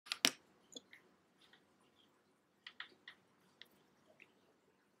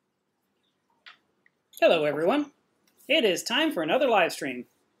Hello everyone. It is time for another live stream.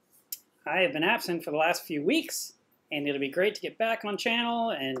 I have been absent for the last few weeks, and it'll be great to get back on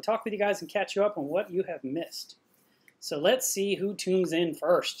channel and talk with you guys and catch you up on what you have missed. So let's see who tunes in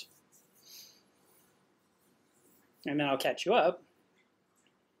first. And then I'll catch you up.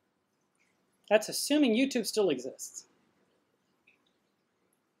 That's assuming YouTube still exists.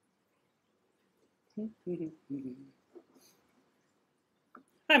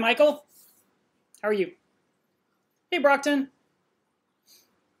 Hi Michael. How are you? Hey, Brockton.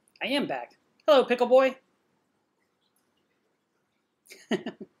 I am back. Hello, Pickle Boy.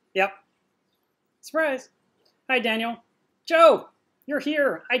 Yep. Surprise. Hi, Daniel. Joe, you're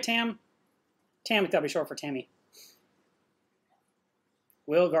here. Hi, Tam. Tam, that'll be short for Tammy.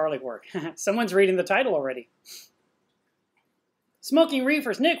 Will garlic work? Someone's reading the title already. Smoking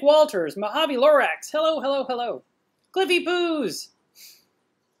Reefers, Nick Walters, Mojave Lorax. Hello, hello, hello. Cliffy Poos.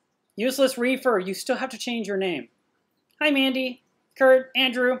 Useless Reefer, you still have to change your name. Hi, Mandy, Kurt,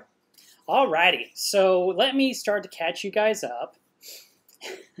 Andrew. Alrighty, so let me start to catch you guys up.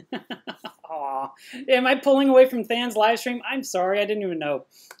 Aw, am I pulling away from Than's live stream? I'm sorry, I didn't even know.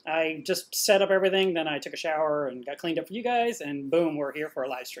 I just set up everything, then I took a shower and got cleaned up for you guys, and boom, we're here for a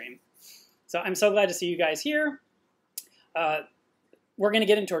live stream. So I'm so glad to see you guys here. We're going to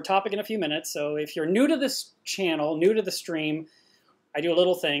get into our topic in a few minutes, so if you're new to this channel, new to the stream, I do a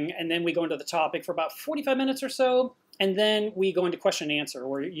little thing, and then we go into the topic for about 45 minutes or so, and then we go into question and answer,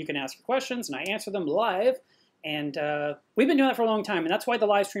 where you can ask your questions, and I answer them live. And we've been doing that for a long time, and that's why the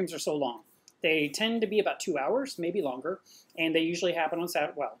live streams are so long. They tend to be about 2 hours, maybe longer, and they usually happen on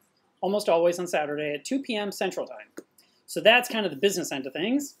Saturday, well, almost always on Saturday at 2 p.m. Central Time. So that's kind of the business end of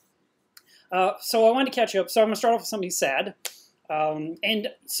things. So I wanted to catch you up, so I'm going to start off with something sad. And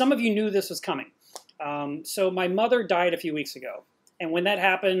some of you knew this was coming. So my mother died a few weeks ago. And when that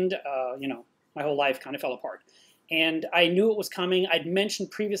happened, you know, my whole life kind of fell apart. And I knew it was coming. I'd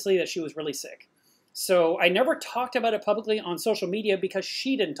mentioned previously that she was really sick. So I never talked about it publicly on social media because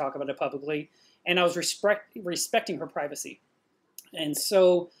she didn't talk about it publicly. And I was respecting her privacy. And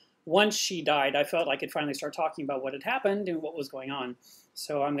so once she died, I felt I could finally start talking about what had happened and what was going on.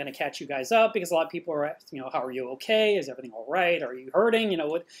 So I'm going to catch you guys up because a lot of people are asking, you know, how are you okay? Is everything all right? Are you hurting? You know,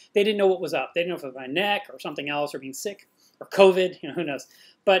 what they didn't know what was up. They didn't know if it was my neck or something else or being sick. Or COVID, you know, who knows.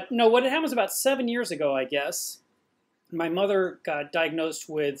 But no, what had happened was about 7 years ago, I guess, my mother got diagnosed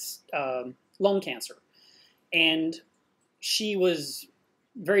with lung cancer. And she was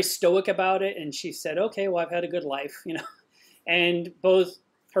very stoic about it, and she said, okay, well, I've had a good life, you know. And both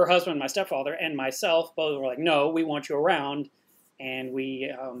her husband, my stepfather, and myself both were like, no, we want you around. And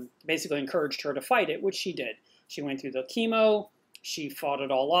we basically encouraged her to fight it, which she did. She went through the chemo, she fought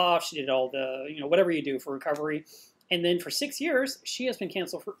it all off, she did all the, you know, whatever you do for recovery. And then for 6 years, she has been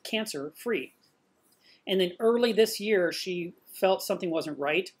cancer-free. And then early this year, she felt something wasn't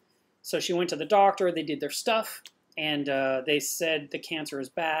right. So she went to the doctor, they did their stuff, and they said the cancer is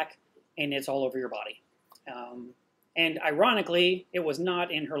back, and it's all over your body. And ironically, it was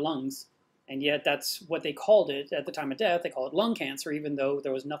not in her lungs. And yet that's what they called it at the time of death. They call it lung cancer, even though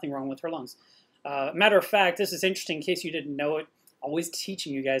there was nothing wrong with her lungs. Matter of fact, this is interesting in case you didn't know it. Always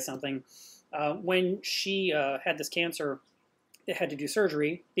teaching you guys something. When she had this cancer, they had to do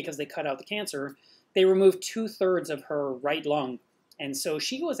surgery because they cut out the cancer. They removed 2/3 of her right lung. And so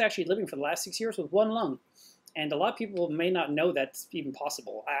she was actually living for the last 6 years with one lung. And a lot of people may not know that's even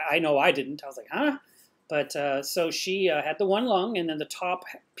possible. I know I didn't. I was like, huh? But so she had the one lung and then the top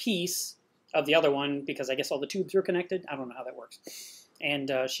piece of the other one, because I guess all the tubes were connected. I don't know how that works. And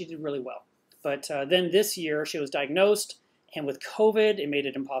she did really well. But then this year she was diagnosed. And with COVID, it made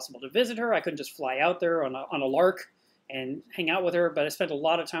it impossible to visit her. I couldn't just fly out there on a lark and hang out with her, but I spent a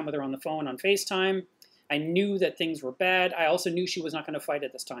lot of time with her on the phone, on FaceTime. I knew that things were bad. I also knew she was not going to fight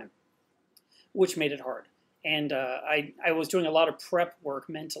at this time, which made it hard. And I was doing a lot of prep work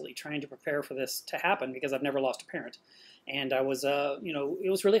mentally, trying to prepare for this to happen because I've never lost a parent. And I was, you know, it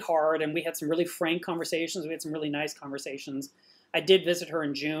was really hard, and we had some really frank conversations. We had some really nice conversations. I did visit her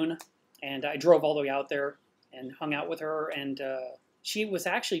in June, and I drove all the way out there and hung out with her, and she was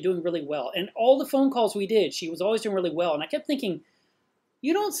actually doing really well. And all the phone calls we did, she was always doing really well. And I kept thinking,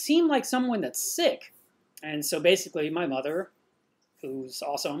 you don't seem like someone that's sick. And so basically my mother, who's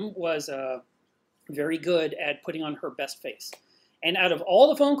awesome, was very good at putting on her best face. And out of all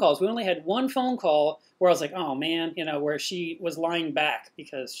the phone calls, we only had one phone call where I was like, oh man, you know, where she was lying back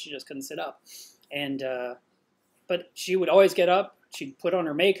because she just couldn't sit up. And but she would always get up. She'd put on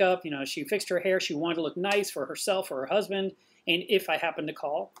her makeup, you know, she fixed her hair. She wanted to look nice for herself, for her husband, and if I happened to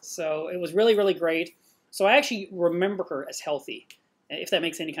call. So it was really, really great. So I actually remember her as healthy. if that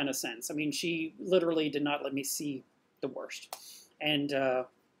makes any kind of sense. I mean, she literally did not let me see the worst. And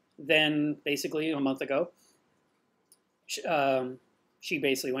then basically a month ago, she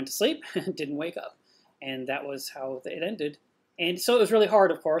basically went to sleep and didn't wake up. And that was how it ended. And so it was really hard,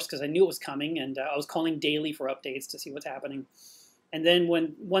 of course, because I knew it was coming, and I was calling daily for updates to see what's happening. And then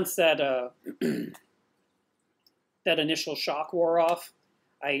once that that initial shock wore off,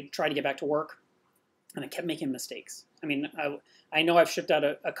 I tried to get back to work, and I kept making mistakes. I mean, I know I've shipped out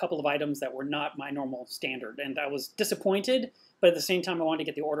a couple of items that were not my normal standard, and I was disappointed, but at the same time I wanted to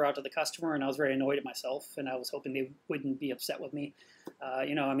get the order out to the customer, and I was very annoyed at myself, and I was hoping they wouldn't be upset with me.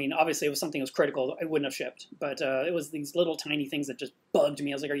 You know, I mean, obviously it was something that was critical, I wouldn't have shipped, but it was these little tiny things that just bugged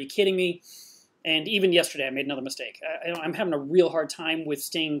me. I was like, are you kidding me? And even yesterday I made another mistake. I'm having a real hard time with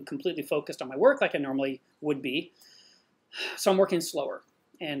staying completely focused on my work like I normally would be, so I'm working slower.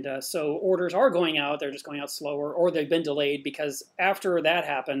 And so orders are going out, they're just going out slower, or they've been delayed, because after that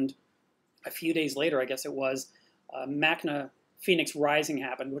happened, a few days later, I guess it was, Machina Phoenix Rising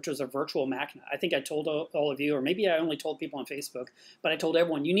happened, which was a virtual Machina. I think I told all of you, or maybe I only told people on Facebook, but I told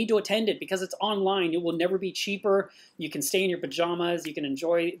everyone, you need to attend it because it's online. It will never be cheaper. You can stay in your pajamas. You can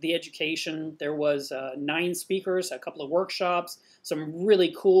enjoy the education. There was 9 speakers, a couple of workshops, some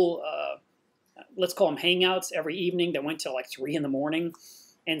really cool, let's call them hangouts every evening that went till like 3 in the morning.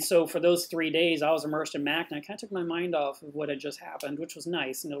 And so for those 3 days, I was immersed in Machina. I kind of took my mind off of what had just happened, which was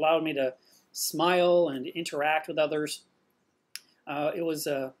nice, and it allowed me to smile and interact with others. It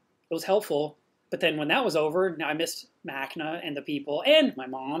was helpful. But then when that was over, now I missed Machina and the people and my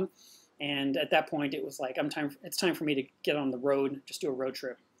mom. And at that point, it was like, it's time for me to get on the road, just do a road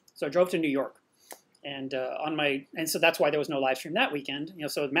trip. So I drove to New York. And so that's why there was no live stream that weekend. You know,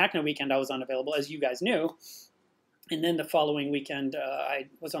 so Machina weekend I was unavailable, as you guys knew. And then the following weekend, I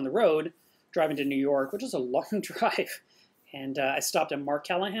was on the road driving to New York, which is a long drive. And I stopped at Mark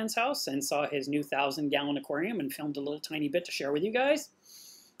Callahan's house and saw his new 1,000-gallon aquarium and filmed a little tiny bit to share with you guys.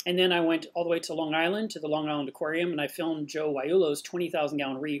 And then I went all the way to Long Island, to the Long Island Aquarium, and I filmed Joe Waiulo's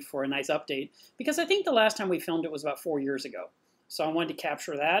 20,000-gallon reef for a nice update, because I think the last time we filmed it was about 4 years ago. So I wanted to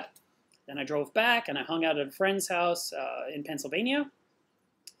capture that. Then I drove back, and I hung out at a friend's house in Pennsylvania.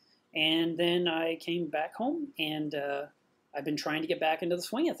 And then I came back home, and I've been trying to get back into the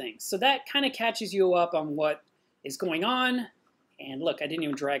swing of things. So that kind of catches you up on what is going on. And look, I didn't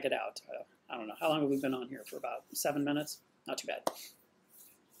even drag it out. I don't know, how long have we been on here? For about 7 minutes? Not too bad.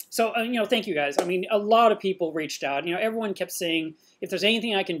 So, you know, thank you guys. I mean, a lot of people reached out. You know, everyone kept saying, if there's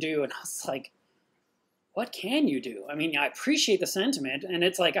anything I can do. And I was like, what can you do? I mean, I appreciate the sentiment. And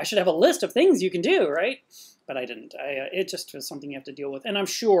it's like, I should have a list of things you can do, right? But I didn't. It just was something you have to deal with. And I'm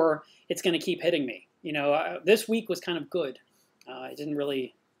sure it's going to keep hitting me. You know, this week was kind of good. It didn't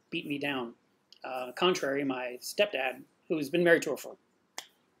really beat me down. Contrary, my stepdad, who's been married to her for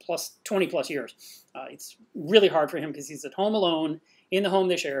 20 plus years, it's really hard for him because he's at home alone in the home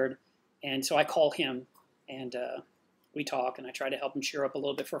they shared. And so I call him and we talk, and I try to help him cheer up a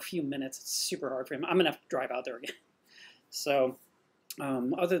little bit for a few minutes. It's super hard for him. I'm going to have to drive out there again. So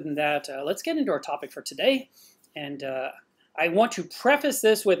other than that, let's get into our topic for today. And I want to preface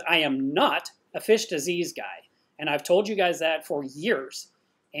this with, I am not a fish disease guy. And I've told you guys that for years.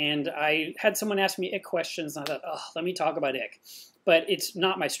 And I had someone ask me ick questions, and I thought, oh, let me talk about ick. But it's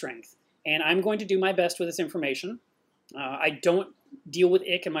not my strength. And I'm going to do my best with this information. I don't deal with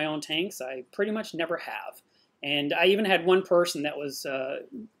ick in my own tanks. I pretty much never have. And I even had one person that was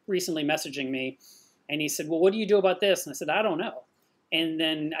recently messaging me, and he said, well, what do you do about this? And I said, I don't know. And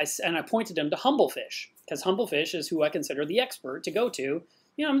then I pointed him to Humblefish, because Humblefish is who I consider the expert to go to.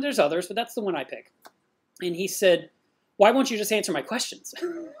 You know, there's others, but that's the one I pick. And he said, why won't you just answer my questions?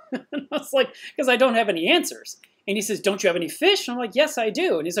 And I was like, because I don't have any answers. And he says, don't you have any fish? And I'm like, yes, I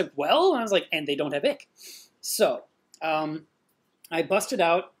do. And he's like, well, and I was like, and they don't have ick. So I busted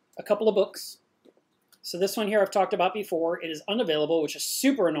out a couple of books. So this one here I've talked about before. It is unavailable, which is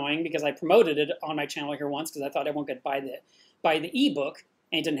super annoying because I promoted it on my channel here once because I thought everyone could buy the ebook,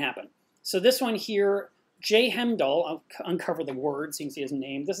 and it didn't happen. So this one here, Jay Hemdahl, I'll uncover the words so you can see his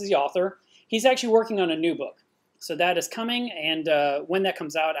name. This is the author. He's actually working on a new book. So that is coming, and when that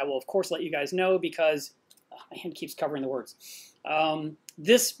comes out, I will, of course, let you guys know because my hand keeps covering the words.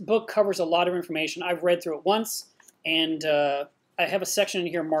 This book covers a lot of information. I've read through it once, and I have a section in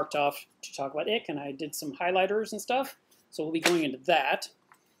here marked off to talk about ick, and I did some highlighters and stuff, so we'll be going into that.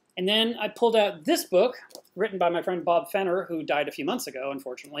 And then I pulled out this book, written by my friend Bob Fenner, who died a few months ago,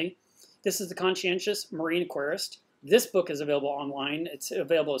 unfortunately. This is The Conscientious Marine Aquarist. This book is available online. It's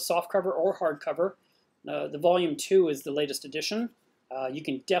available as softcover or hardcover. The volume 2 is the latest edition. You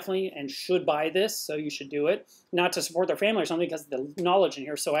can definitely and should buy this, so you should do it. Not to support their family or something, because the knowledge in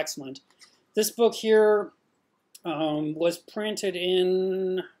here is so excellent. This book here was printed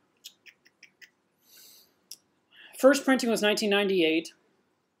in... First printing was 1998,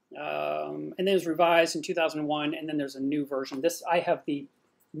 and then it was revised in 2001, and then there's a new version. This, I have the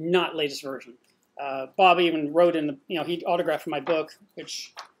not latest version. Bob even wrote in the, he autographed my book,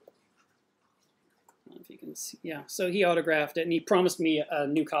 which, I don't know if you can see, yeah, so he autographed it, and he promised me a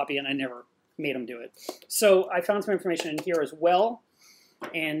new copy, and I never made him do it. So I found some information in here as well,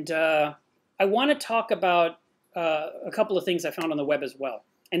 and I want to talk about a couple of things I found on the web as well.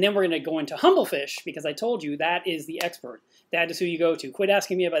 And then we're going to go into Humblefish, because I told you that is the expert. That is who you go to. Quit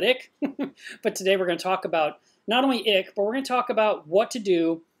asking me about ick. But today we're going to talk about not only ick, but we're going to talk about what to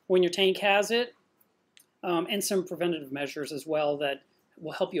do when your tank has it, and some preventative measures as well that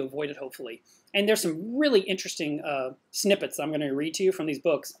will help you avoid it, hopefully. And there's some really interesting snippets I'm going to read to you from these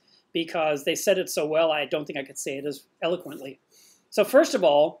books, because they said it so well, I don't think I could say it as eloquently. So first of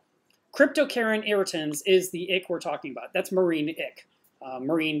all, Cryptocaryon irritans is the ick we're talking about. That's marine ick.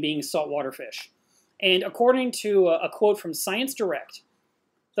 Marine being saltwater fish. And according to a quote from Science Direct,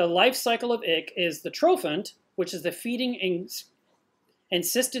 the life cycle of ick is the trophant, which is the feeding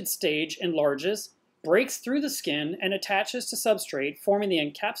encysted stage, enlarges, breaks through the skin, and attaches to substrate, forming the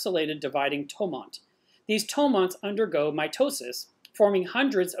encapsulated dividing tomont. These tomonts undergo mitosis, forming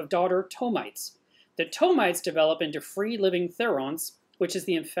hundreds of daughter tomites. The tomites develop into free-living theronts, which is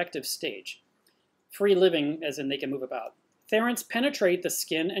the infective stage. Free-living, as in they can move about. Theronts penetrate the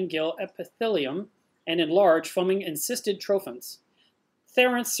skin and gill epithelium and enlarge, forming encysted trophants.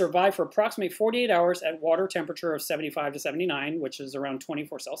 Theronts survive for approximately 48 hours at water temperature of 75 to 79, which is around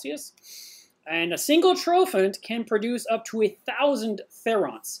 24 Celsius. And a single trophant can produce up to 1,000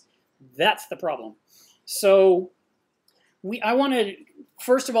 theronts. That's the problem. So I want to,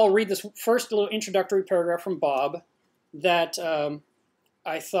 first of all, read this first little introductory paragraph from Bob that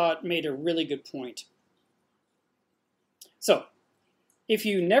I thought made a really good point. So, if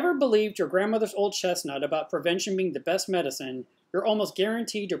you never believed your grandmother's old chestnut about prevention being the best medicine, you're almost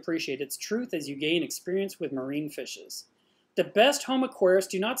guaranteed to appreciate its truth as you gain experience with marine fishes. The best home aquarists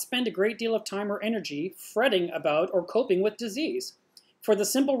do not spend a great deal of time or energy fretting about or coping with disease, for the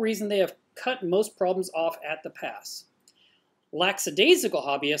simple reason they have cut most problems off at the pass. Lackadaisical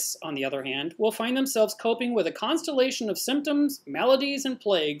hobbyists, on the other hand, will find themselves coping with a constellation of symptoms, maladies, and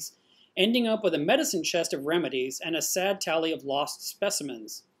plagues, ending up with a medicine chest of remedies and a sad tally of lost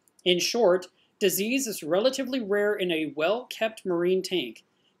specimens. In short, disease is relatively rare in a well-kept marine tank,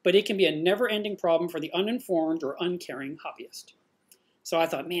 but it can be a never-ending problem for the uninformed or uncaring hobbyist. So I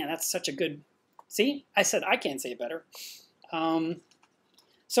thought, man, that's such a good... See? I said I can't say it better.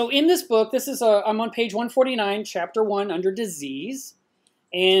 So in this book, this is I'm on page 149, chapter 1, under disease.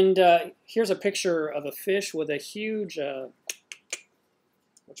 And here's a picture of a fish with a huge...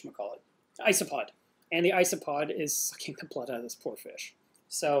 whatchamacallit, isopod. And the isopod is sucking the blood out of this poor fish.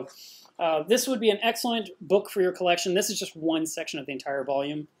 So this would be an excellent book for your collection. This is just one section of the entire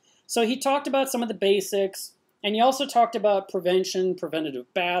volume. So he talked about some of the basics, and he also talked about prevention,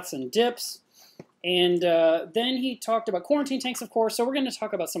 preventative baths and dips. And then he talked about quarantine tanks, of course, so we're going to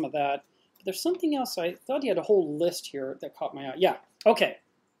talk about some of that. But there's something else. I thought he had a whole list here that caught my eye. Yeah, okay.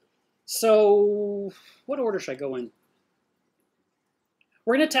 So what order should I go in?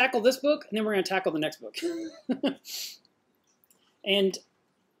 We're going to tackle this book, and then we're going to tackle the next book. And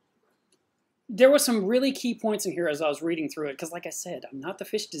there were some really key points in here as I was reading through it, because like I said, I'm not the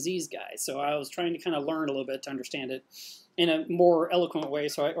fish disease guy, so I was trying to kind of learn a little bit to understand it in a more eloquent way,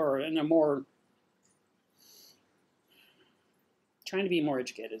 or in a more... trying to be more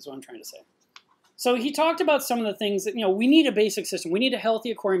educated is what I'm trying to say. So he talked about some of the things that, we need a basic system. We need a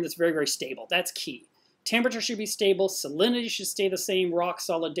healthy aquarium that's very, very stable. That's key. Temperature should be stable. Salinity should stay the same, rock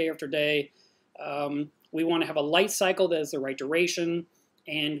solid day after day. We want to have a light cycle that is the right duration.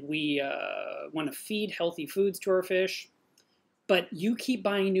 And we want to feed healthy foods to our fish. But you keep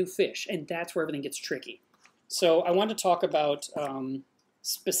buying new fish, and that's where everything gets tricky. So I want to talk about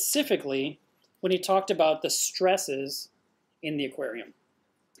specifically when he talked about the stresses in the aquarium.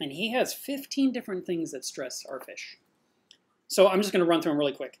 And he has 15 different things that stress our fish. So I'm just going to run through them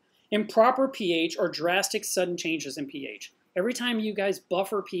really quick. Improper pH or drastic sudden changes in pH. Every time you guys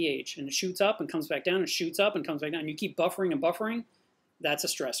buffer pH and it shoots up and comes back down and shoots up and comes back down, and you keep buffering and buffering, that's a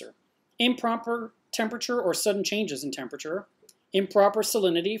stressor. Improper temperature or sudden changes in temperature. Improper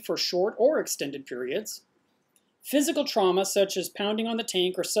salinity for short or extended periods. Physical trauma such as pounding on the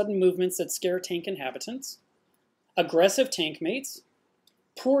tank or sudden movements that scare tank inhabitants. Aggressive tank mates.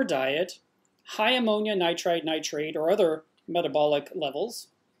 Poor diet. High ammonia nitrite, nitrate, or other metabolic levels.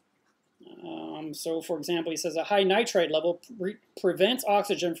 So, for example, he says a high nitrite level prevents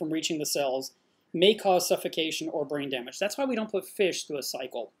oxygen from reaching the cells, may cause suffocation or brain damage. That's why we don't put fish through a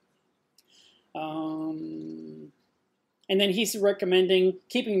cycle. And then he's recommending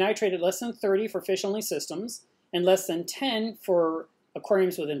keeping nitrate at less than 30 for fish-only systems and less than 10 for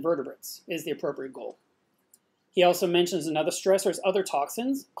aquariums with invertebrates is the appropriate goal. He also mentions another stressor is other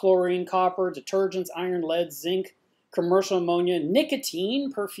toxins, chlorine, copper, detergents, iron, lead, zinc, commercial ammonia,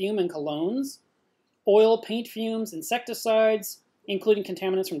 nicotine, perfume and colognes, oil, paint fumes, insecticides, including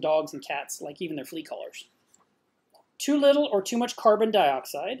contaminants from dogs and cats, like even their flea collars. Too little or too much carbon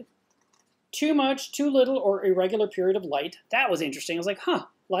dioxide. Too much, too little, or irregular period of light. That was interesting. I was like, huh,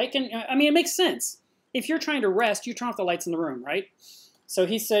 light can, I mean, it makes sense. If you're trying to rest, you turn off the lights in the room, right? So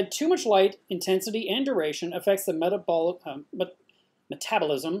he said too much light, intensity, and duration affects the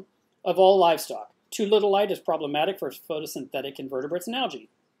metabolism of all livestock. Too little light is problematic for photosynthetic invertebrates and algae.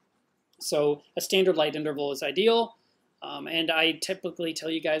 So a standard light interval is ideal. And I typically tell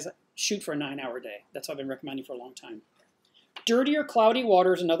you guys, shoot for a 9-hour day. That's what I've been recommending for a long time. Dirty or cloudy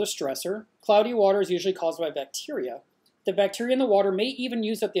water is another stressor. Cloudy water is usually caused by bacteria. The bacteria in the water may even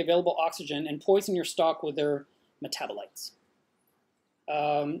use up the available oxygen and poison your stock with their metabolites.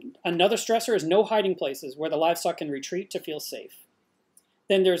 Another stressor is no hiding places where the livestock can retreat to feel safe.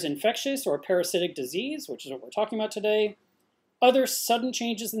 Then there's infectious or parasitic disease, which is what we're talking about today. Other sudden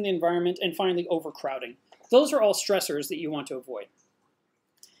changes in the environment, and finally overcrowding. Those are all stressors that you want to avoid.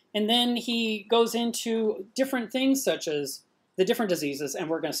 And then he goes into different things such as the different diseases, and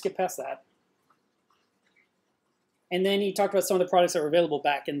we're going to skip past that. And then he talked about some of the products that were available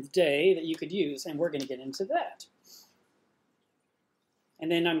back in the day that you could use, and we're going to get into that. And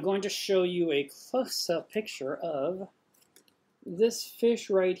then I'm going to show you a close-up picture of this fish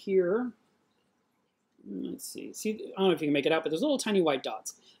right here. Let's see. See, I don't know if you can make it out, but there's little tiny white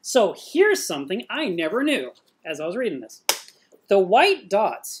dots. So here's something I never knew as I was reading this. The white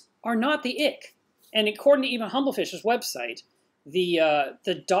dots are not the ick. And according to even Humblefish's website,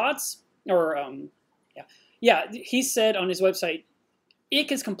 the dots, or, he said on his website,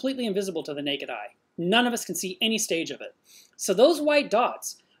 ick is completely invisible to the naked eye. None of us can see any stage of it. So those white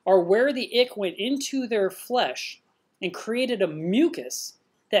dots are where the ick went into their flesh and created a mucus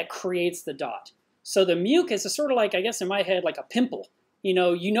that creates the dot. So the mucus is sort of like, I guess in my head, like a pimple. You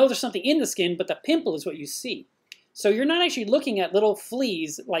know there's something in the skin, but the pimple is what you see. So you're not actually looking at little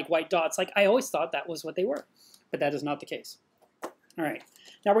fleas like white dots, like I always thought that was what they were. But that is not the case. All right,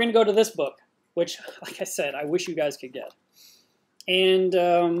 now we're going to go to this book, which, like I said, I wish you guys could get. And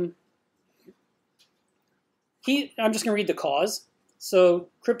I'm just going to read the cause. So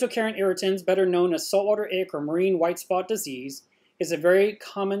Cryptocaryon irritans, better known as saltwater ick or marine white spot disease, is a very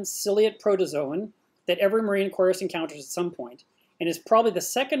common ciliate protozoan that every marine aquarist encounters at some point, and is probably the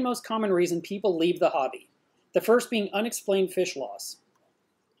second most common reason people leave the hobby, the first being unexplained fish loss.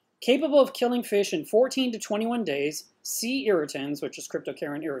 Capable of killing fish in 14 to 21 days, C. irritans, which is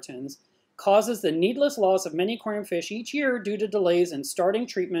Cryptocaryon irritans, causes the needless loss of many aquarium fish each year due to delays in starting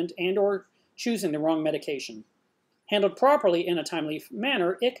treatment and or choosing the wrong medication. Handled properly in a timely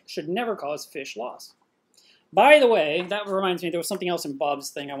manner, ick should never cause fish loss. By the way, that reminds me, there was something else in Bob's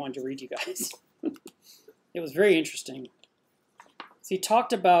thing I wanted to read you guys. It was very interesting. So he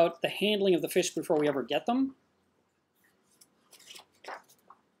talked about the handling of the fish before we ever get them.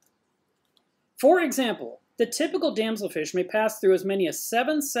 For example, the typical damselfish may pass through as many as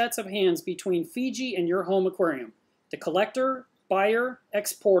 7 sets of hands between Fiji and your home aquarium. The collector, buyer,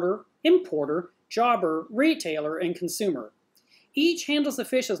 exporter, importer, jobber, retailer, and consumer. Each handles the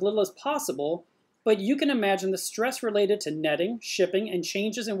fish as little as possible, but you can imagine the stress related to netting, shipping, and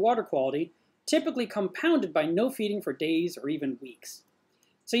changes in water quality, typically compounded by no feeding for days or even weeks.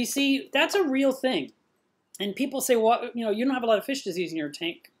 So you see, that's a real thing. And people say, well, you don't have a lot of fish disease in your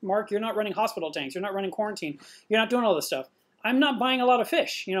tank. Mark, you're not running hospital tanks. You're not running quarantine. You're not doing all this stuff. I'm not buying a lot of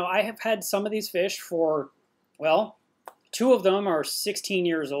fish. I have had some of these fish for, well, 2 of them are 16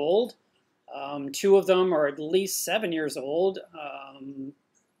 years old. 2 of them are at least 7 years old.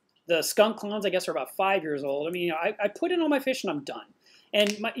 The skunk clones, I guess, are about 5 years old. I mean, I put in all my fish and I'm done.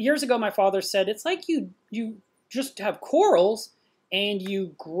 And years ago, my father said, it's like you just have corals and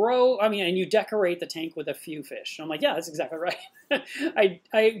you grow, and you decorate the tank with a few fish. And I'm like, yeah, that's exactly right.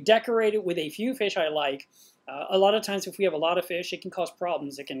 I decorate it with a few fish I like. A lot of times, if we have a lot of fish, it can cause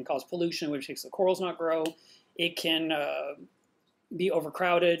problems. It can cause pollution, which makes the corals not grow. It can be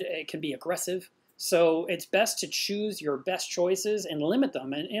overcrowded. It can be aggressive. So it's best to choose your best choices and limit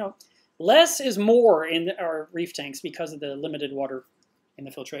them. And, less is more in our reef tanks because of the limited water in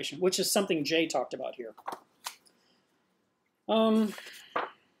the filtration, which is something Jay talked about here. Um,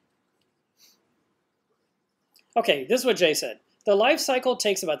 okay, this is what Jay said. The life cycle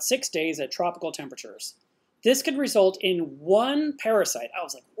takes about 6 days at tropical temperatures. This could result in one parasite. I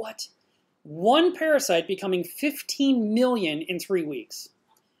was like, what? One parasite becoming 15 million in 3 weeks.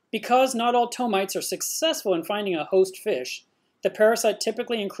 Because not all tomites are successful in finding a host fish, the parasite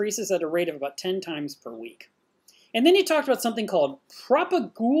typically increases at a rate of about 10 times per week. And then he talked about something called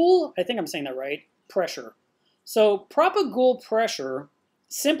propagule, I think I'm saying that right, pressure. So propagule pressure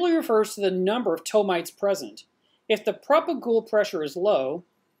simply refers to the number of tomites present. If the propagule pressure is low,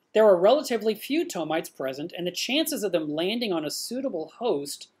 there are relatively few tomites present, and the chances of them landing on a suitable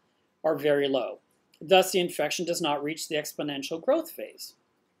host are very low. Thus, the infection does not reach the exponential growth phase.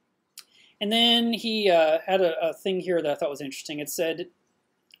 And then he had a thing here that I thought was interesting. It said,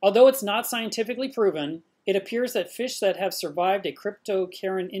 although it's not scientifically proven, it appears that fish that have survived a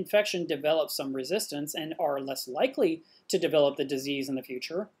Cryptocaryon infection develop some resistance and are less likely to develop the disease in the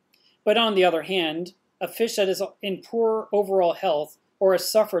future. But on the other hand, a fish that is in poor overall health or has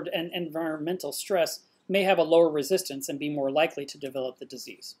suffered an environmental stress may have a lower resistance and be more likely to develop the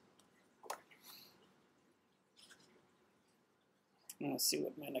disease. Let's see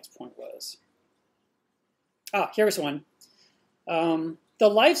what my next point was. Here's one. The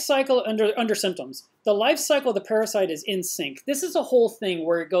life cycle under symptoms. The life cycle of the parasite is in sync. This is a whole thing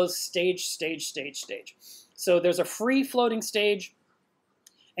where it goes stage, stage, stage, stage. So there's a free floating stage,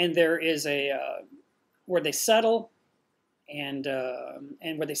 and there is a where they settle, and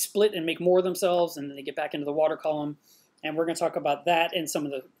where they split and make more of themselves, and then they get back into the water column. And we're going to talk about that and some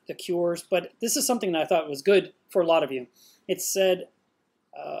of the cures. But this is something that I thought was good for a lot of you. It said,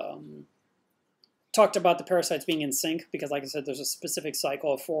 talked about the parasites being in sync because, like I said, there's a specific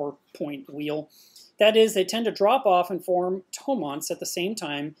cycle, a 4-point wheel. That is, they tend to drop off and form tomonts at the same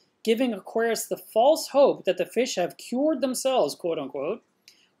time, giving aquarists the false hope that the fish have cured themselves, quote unquote,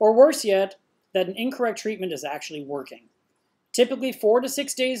 or worse yet, that an incorrect treatment is actually working. Typically 4 to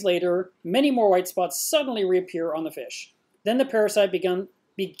 6 days later, many more white spots suddenly reappear on the fish. Then the parasites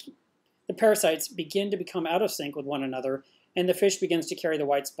begin to become out of sync with one another, and the fish begins to carry the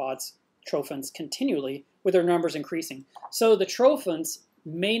white spots, trophons, continually, with their numbers increasing. So the trophons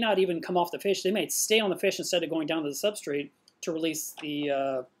may not even come off the fish. They may stay on the fish instead of going down to the substrate to release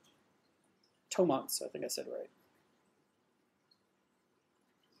the tomonts. I think I said right.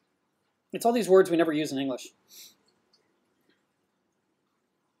 It's all these words we never use in English.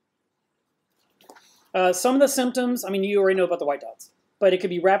 Some of the symptoms, I mean, you already know about the white dots, but it could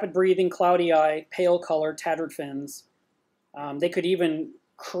be rapid breathing, cloudy eye, pale color, tattered fins. They could even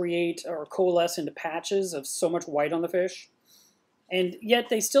create or coalesce into patches of so much white on the fish. And yet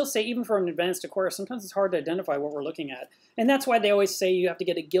they still say, even for an advanced aquarist, sometimes it's hard to identify what we're looking at. And that's why they always say you have to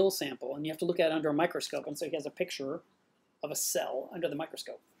get a gill sample, and you have to look at it under a microscope. And so he has a picture of a cell under the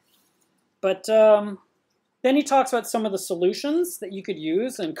microscope. But then he talks about some of the solutions that you could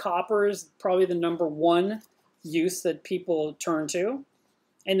use, and copper is probably the #1 use that people turn to.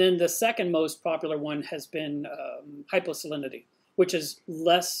 And then the second most popular one has been hyposalinity, which is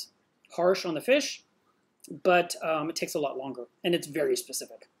less harsh on the fish, but it takes a lot longer, and it's very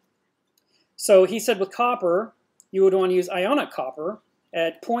specific. So he said with copper, you would want to use ionic copper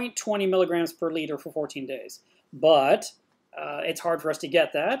at 0.20 milligrams per liter for 14 days. But it's hard for us to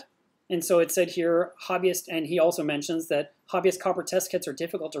get that. And so it said here, hobbyist, and he also mentions that hobbyist copper test kits are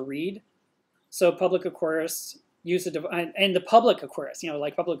difficult to read. So public aquarists use a device, and the public aquarists,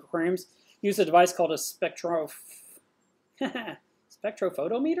 like public aquariums, use a device called a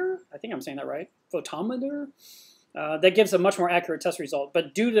spectrophotometer? I think I'm saying that right. Photometer? That gives a much more accurate test result.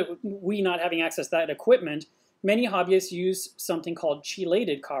 But due to we not having access to that equipment, many hobbyists use something called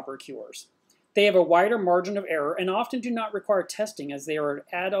chelated copper cures. They have a wider margin of error and often do not require testing as they are an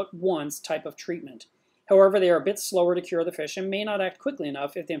add-at-once type of treatment. However, they are a bit slower to cure the fish and may not act quickly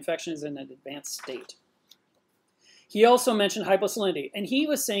enough if the infection is in an advanced state. He also mentioned hyposalinity, and he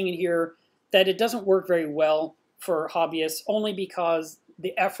was saying in here that it doesn't work very well for hobbyists only because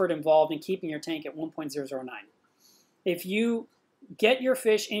the effort involved in keeping your tank at 1.009. If you get your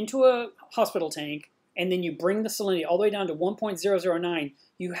fish into a hospital tank and then you bring the salinity all the way down to 1.009,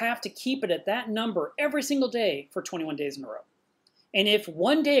 you have to keep it at that number every single day for 21 days in a row. And if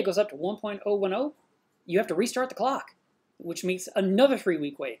one day it goes up to 1.010, you have to restart the clock, which means another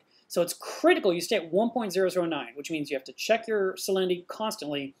 3-week wait. So it's critical you stay at 1.009, which means you have to check your salinity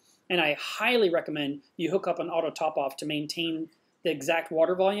constantly. And I highly recommend you hook up an auto top-off to maintain the exact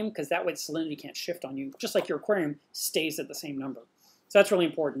water volume, because that way the salinity can't shift on you, just like your aquarium stays at the same number. So that's really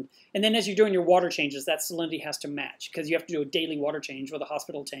important. And then as you're doing your water changes, that salinity has to match, because you have to do a daily water change with a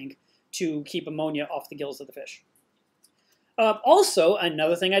hospital tank to keep ammonia off the gills of the fish. Also,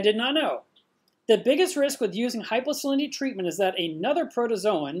 another thing I did not know. The biggest risk with using hyposalinity treatment is that another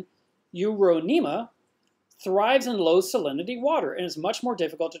protozoan, Uronema, thrives in low salinity water and is much more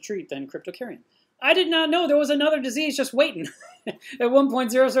difficult to treat than Cryptocaryon. I did not know there was another disease just waiting at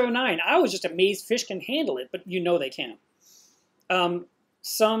 1.009. I was just amazed fish can handle it, but you know they can.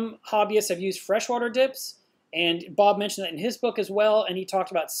 Some hobbyists have used freshwater dips, and Bob mentioned that in his book as well, and he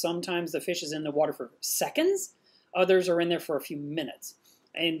talked about sometimes the fish is in the water for seconds, others are in there for a few minutes.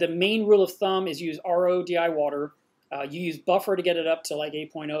 And the main rule of thumb is use RO/DI water. You use buffer to get it up to like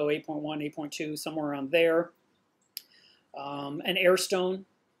 8.0, 8.1, 8.2, somewhere around there. An air stone,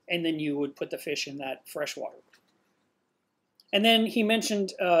 and then you would put the fish in that fresh water. And then he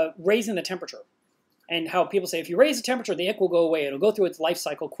mentioned raising the temperature, and how people say if you raise the temperature, the ick will go away. It'll go through its life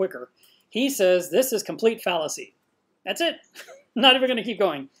cycle quicker. He says this is complete fallacy. That's it. Not even going to keep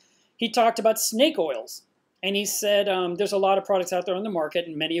going. He talked about snake oils. And he said there's a lot of products out there on the market,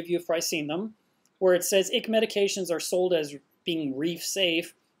 and many of you have probably seen them, where it says ick medications are sold as being reef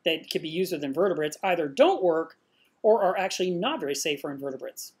safe, that can be used with invertebrates, either don't work or are actually not very safe for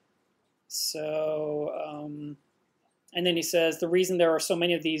invertebrates. So, and then he says the reason there are so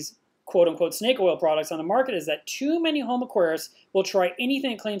many of these quote-unquote snake oil products on the market is that too many home aquarists will try anything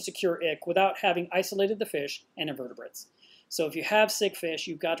that claims to cure ick without having isolated the fish and invertebrates. So if you have sick fish,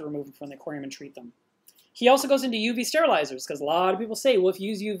 you've got to remove them from the aquarium and treat them. He also goes into UV sterilizers, because a lot of people say, well, if you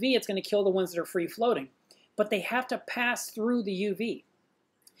use UV, it's going to kill the ones that are free floating. But they have to pass through the UV.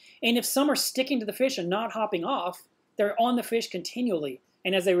 And if some are sticking to the fish and not hopping off, they're on the fish continually.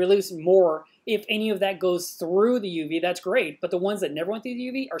 And as they release more, if any of that goes through the UV, that's great. But the ones that never went through the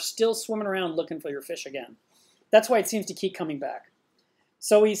UV are still swimming around looking for your fish again. That's why it seems to keep coming back.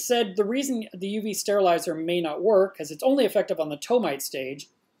 So he said the reason the UV sterilizer may not work, because it's only effective on the tomite stage.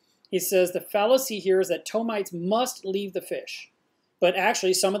 He says the fallacy here is that tomites must leave the fish. But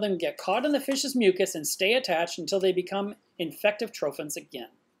actually, some of them get caught in the fish's mucus and stay attached until they become infective trophants again.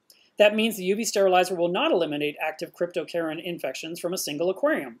 That means the UV sterilizer will not eliminate active Cryptocaryon infections from a single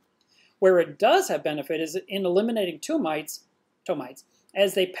aquarium. Where it does have benefit is in eliminating tomites,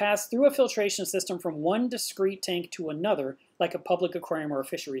 as they pass through a filtration system from one discrete tank to another, like a public aquarium or a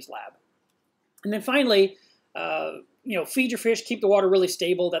fisheries lab. And then finally, feed your fish, keep the water really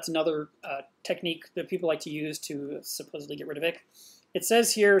stable. That's another technique that people like to use to supposedly get rid of ick. It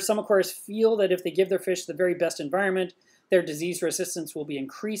says here, some aquarists feel that if they give their fish the very best environment, their disease resistance will be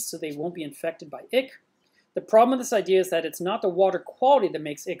increased so they won't be infected by ick. The problem with this idea is that it's not the water quality that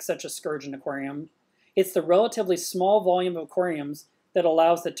makes ick such a scourge in an aquarium. It's the relatively small volume of aquariums that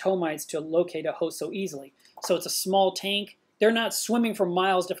allows the tomites to locate a host so easily. So it's a small tank. They're not swimming for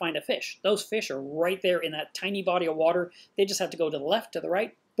miles to find a fish. Those fish are right there in that tiny body of water. They just have to go to the left, to the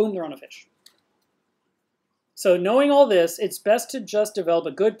right, boom, they're on a fish. So knowing all this, it's best to just develop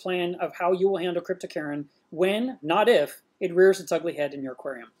a good plan of how you will handle Cryptocaryon when, not if, it rears its ugly head in your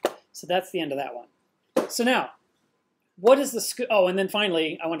aquarium. So that's the end of that one. So now, what is the... Oh, and then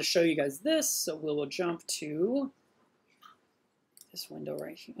finally, I want to show you guys this. So we'll jump to this window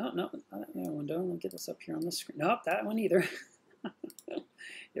right here. Oh, no, not that window. Let me get this up here on the screen. Nope, that one either.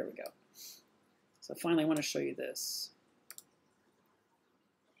 There we go. So finally, I want to show you this.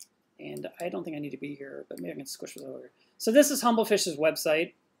 And I don't think I need to be here, but maybe I can squish this over. So this is Humblefish's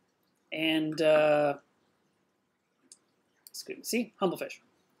website. And, see, Humblefish.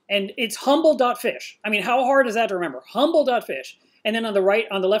 And it's humble.fish. I mean, how hard is that to remember? Humble.fish. And then on the right,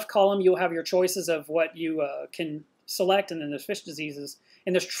 on the left column, you'll have your choices of what you can select, and then there's fish diseases,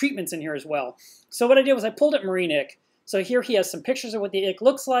 and there's treatments in here as well. So what I did was I pulled up marine ick. So here he has some pictures of what the ick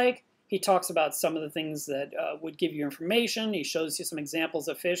looks like. He talks about some of the things that would give you information. He shows you some examples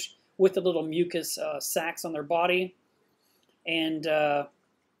of fish with the little mucus sacs on their body, and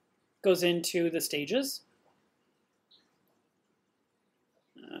goes into the stages.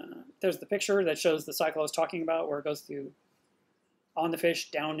 There's the picture that shows the cycle I was talking about, where it goes through on the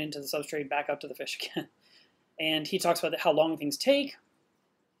fish, down into the substrate, back up to the fish again. And he talks about how long things take.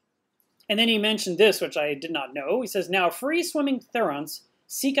 And then he mentioned this, which I did not know. He says, now free-swimming theronts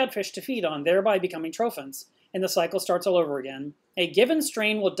seek out fish to feed on, thereby becoming trophants, and the cycle starts all over again. A given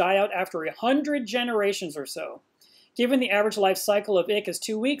strain will die out after 100 generations or so. Given the average life cycle of ick is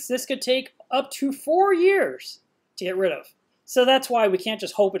 2 weeks, this could take up to 4 years to get rid of. So that's why we can't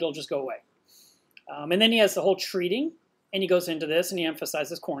just hope it'll just go away. And then he has the whole treating, and he goes into this, and he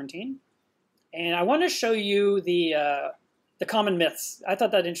emphasizes quarantine. And I want to show you the common myths. I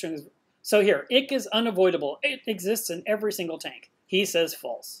thought that interesting. So here, ick is unavoidable. It exists in every single tank. He says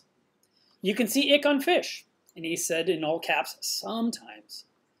false. You can see ick on fish. And he said in all caps, sometimes.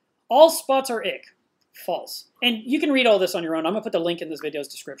 All spots are ick. False. And you can read all this on your own. I'm going to put the link in this video's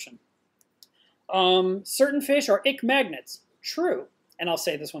description. Certain fish are ick magnets. True. And I'll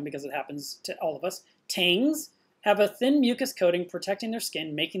say this one because it happens to all of us. Tangs have a thin mucus coating protecting their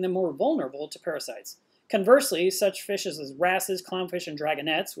skin, making them more vulnerable to parasites. Conversely, such fishes as wrasses, clownfish, and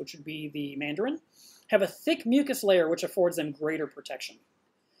dragonets, which would be the mandarin, have a thick mucus layer which affords them greater protection.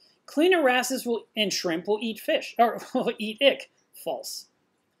 Cleaner wrasses and shrimp will eat fish, or will eat ick. False.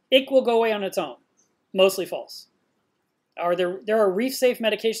 Ick will go away on its own. Mostly false. There are reef-safe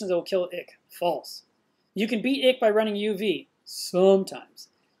medications that will kill ick. False. You can beat ick by running UV. Sometimes.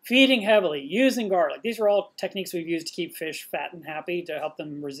 Feeding heavily, using garlic. These are all techniques we've used to keep fish fat and happy to help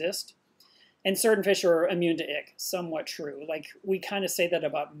them resist. And certain fish are immune to ick. Somewhat true. Like, we kind of say that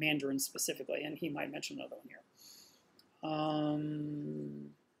about mandarins specifically, and he might mention another one here.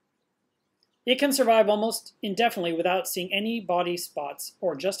 It can survive almost indefinitely without seeing any body spots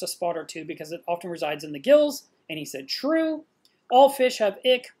or just a spot or two because it often resides in the gills. And he said true. All fish have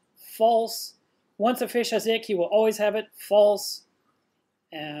ick. False. Once a fish has ick, he will always have it. False.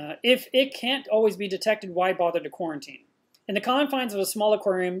 If ick can't always be detected, why bother to quarantine? In the confines of a small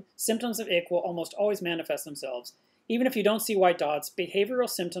aquarium, symptoms of ick will almost always manifest themselves. Even if you don't see white dots, behavioral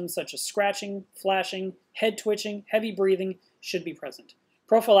symptoms such as scratching, flashing, head twitching, heavy breathing should be present.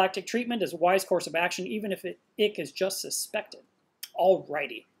 Prophylactic treatment is a wise course of action, even if ick is just suspected.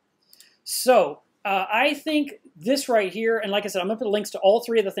 Alrighty. So, I think this right here, and like I said, I'm going to put links to all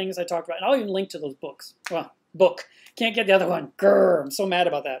three of the things I talked about, and I'll even link to those books. Well, book. Can't get the other one. Grr, I'm so mad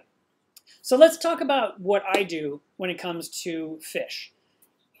about that. So let's talk about what I do when it comes to fish.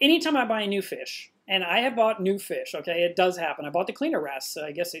 Anytime I buy a new fish, and I have bought new fish, okay, it does happen. I bought the cleaner wrasse,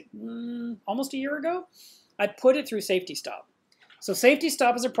 I guess almost a year ago. I put it through Safety Stop. So Safety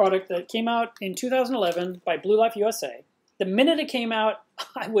Stop is a product that came out in 2011 by Blue Life USA. The minute it came out,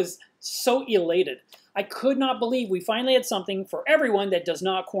 I was so elated. I could not believe we finally had something for everyone that does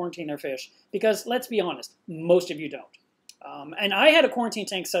not quarantine their fish. Because let's be honest, most of you don't. And I had a quarantine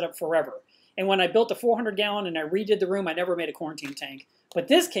tank set up forever. And when I built a 400-gallon and I redid the room, I never made a quarantine tank. But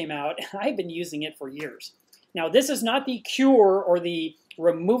this came out, and I've been using it for years. Now, this is not the cure or the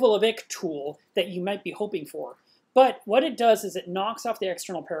removal of ick tool that you might be hoping for. But what it does is it knocks off the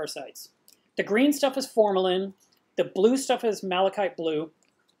external parasites. The green stuff is formalin. The blue stuff is malachite blue.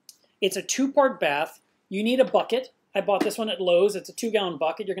 It's a 2-part bath. You need a bucket. I bought this one at Lowe's. It's a 2-gallon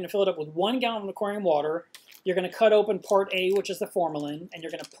bucket. You're going to fill it up with 1 gallon of aquarium water. You're going to cut open part A, which is the formalin, and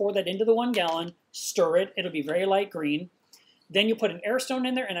you're going to pour that into the 1 gallon, stir it. It'll be very light green. Then you put an air stone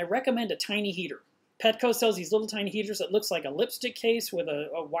in there, and I recommend a tiny heater. Petco sells these little tiny heaters that looks like a lipstick case with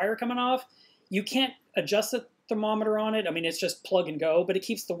a wire coming off. You can't adjust the thermometer on it. I mean, it's just plug and go, but it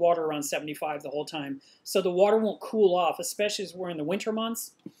keeps the water around 75 the whole time. So the water won't cool off, especially as we're in the winter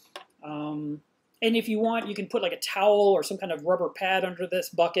months. And if you want, you can put like a towel or some kind of rubber pad under this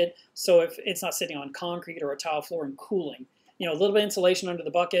bucket, so if it's not sitting on concrete or a tile floor and cooling. You know, a little bit of insulation under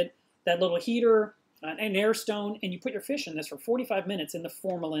the bucket, that little heater, an air stone, and you put your fish in this for 45 minutes in the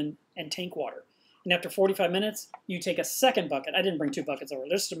formalin and tank water. And after 45 minutes, you take a second bucket. I didn't bring 2 buckets over.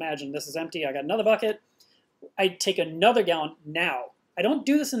 Just imagine this is empty. I got another bucket. I take another gallon now. I don't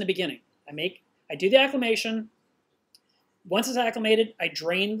do this in the beginning. I do the acclimation. Once it's acclimated, I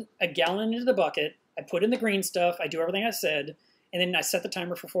drain a gallon into the bucket. I put in the green stuff. I do everything I said. And then I set the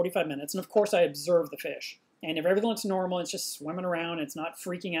timer for 45 minutes. And of course, I observe the fish. And if everything looks normal, it's just swimming around. It's not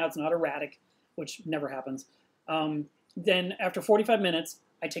freaking out. It's not erratic, which never happens. Then after 45 minutes,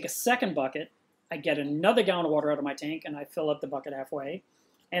 I take a second bucket. I get another gallon of water out of my tank, and I fill up the bucket halfway.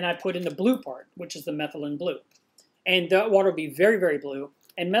 And I put in the blue part, which is the methylene blue. And that water will be very, very blue.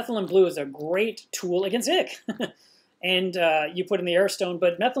 And methylene blue is a great tool against ick. And you put in the air stone,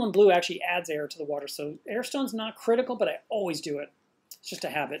 but methylene blue actually adds air to the water. So air stone's not critical, but I always do it. It's just a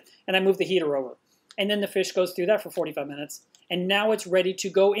habit. And I move the heater over. And then the fish goes through that for 45 minutes. And now it's ready to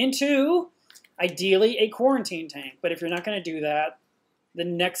go into, ideally, a quarantine tank. But if you're not going to do that, the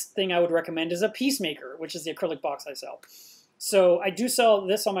next thing I would recommend is a Peacemaker, which is the acrylic box I sell. So I do sell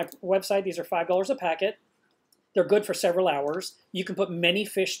this on my website. These are $5 a packet. They're good for several hours. You can put many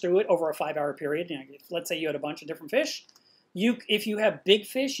fish through it over a 5-hour period. You know, let's say you had a bunch of different fish. If you have big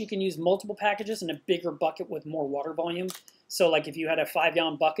fish, you can use multiple packages in a bigger bucket with more water volume. So like if you had a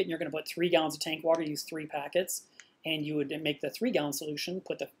 5-gallon bucket and you're going to put 3 gallons of tank water, use 3 packets. And you would make the 3-gallon solution,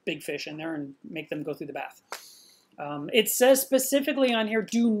 put the big fish in there, and make them go through the bath. It says specifically on here,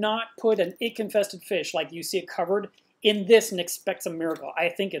 do not put an ick-infested fish, like you see it covered, in this and expect some miracle. I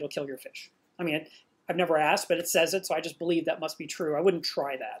think it'll kill your fish. I mean, I've never asked, but it says it, so I just believe that must be true. I wouldn't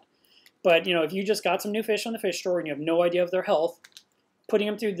try that. But, you know, if you just got some new fish on the fish store and you have no idea of their health, putting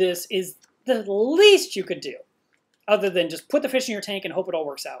them through this is the least you could do, other than just put the fish in your tank and hope it all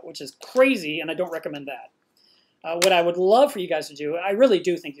works out, which is crazy, and I don't recommend that. What I would love for you guys to do, I really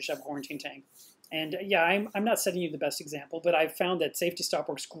do think you should have a quarantine tank. And yeah, I'm not setting you the best example, but I've found that Safety Stop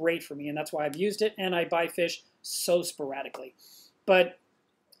works great for me, and that's why I've used it, and I buy fish so sporadically. But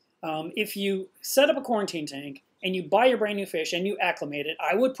if you set up a quarantine tank and you buy your brand new fish and you acclimate it,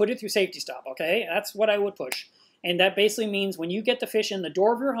 I would put it through Safety Stop, okay? That's what I would push. And that basically means when you get the fish in the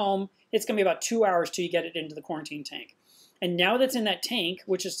door of your home, it's going to be about 2 hours till you get it into the quarantine tank. And now that's in that tank,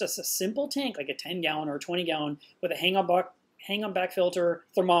 which is just a simple tank, like a 10-gallon or a 20-gallon with a hang-on back filter,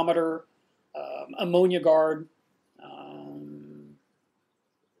 thermometer, ammonia guard.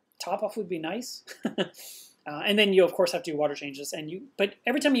 Top-off would be nice. And then you, of course, have to do water changes. But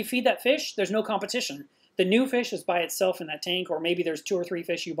every time you feed that fish, there's no competition. The new fish is by itself in that tank, or maybe there's 2 or 3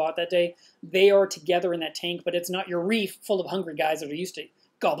 fish you bought that day. They are together in that tank, but it's not your reef full of hungry guys that are used to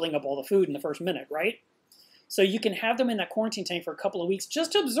gobbling up all the food in the first minute, right? So you can have them in that quarantine tank for a couple of weeks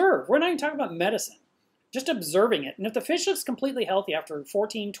just to observe. We're not even talking about medicine. Just observing it. And if the fish looks completely healthy after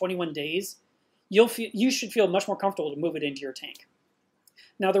 14, 21 days, you should feel much more comfortable to move it into your tank.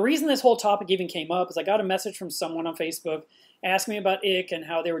 Now, the reason this whole topic even came up is I got a message from someone on Facebook asking me about ick and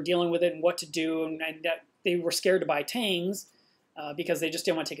how they were dealing with it and what to do, and that they were scared to buy tangs because they just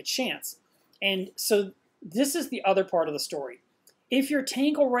didn't want to take a chance. And so this is the other part of the story. If your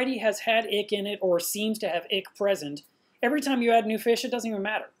tank already has had ick in it or seems to have ick present, every time you add new fish, it doesn't even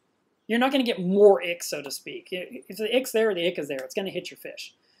matter. You're not going to get more ick, so to speak. If the ick's there, the ick is there. It's going to hit your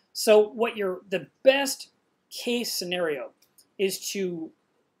fish. So the best case scenario is to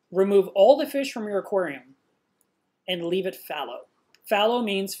remove all the fish from your aquarium and leave it fallow. Fallow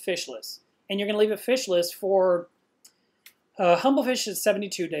means fishless. And you're going to leave it fishless for, humble fish is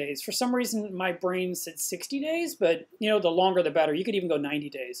 72 days. For some reason, my brain said 60 days, but the longer the better. You could even go 90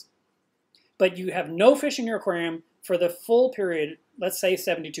 days. But you have no fish in your aquarium for the full period, let's say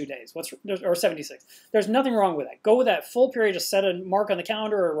 72 days, or 76. There's nothing wrong with that. Go with that full period, just set a mark on the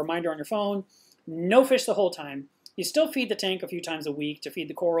calendar or a reminder on your phone. No fish the whole time. You still feed the tank a few times a week to feed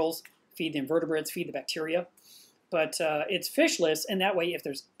the corals, feed the invertebrates, feed the bacteria. But it's fishless, and that way if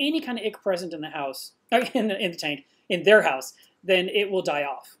there's any kind of ick present in the house, in the tank, in their house, then it will die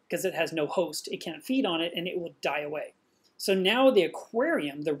off because it has no host. It can't feed on it, and it will die away. So now the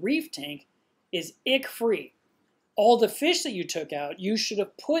aquarium, the reef tank, is ick-free. All the fish that you took out, you should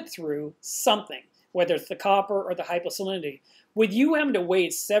have put through something, whether it's the copper or the hyposalinity. With you having to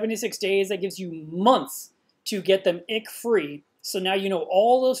wait 76 days, that gives you months to get them ick-free. So now you know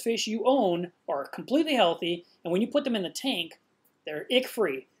all those fish you own are completely healthy, and when you put them in the tank, they're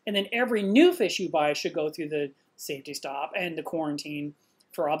ick-free. And then every new fish you buy should go through the Safety Stop and the quarantine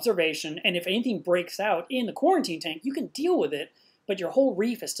for observation. And if anything breaks out in the quarantine tank, you can deal with it, but your whole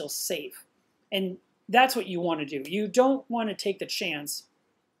reef is still safe. And that's what you want to do. You don't want to take the chance.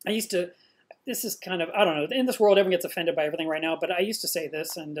 This is kind of, I don't know, in this world everyone gets offended by everything right now, but I used to say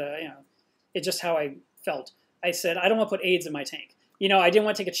this, and it's just how I felt. I said, I don't want to put AIDS in my tank. I didn't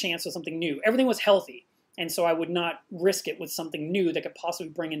want to take a chance with something new. Everything was healthy, and so I would not risk it with something new that could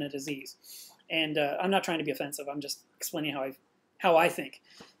possibly bring in a disease. And I'm not trying to be offensive. I'm just explaining how I think.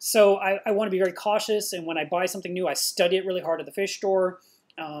 So I want to be very cautious, and when I buy something new, I study it really hard at the fish store,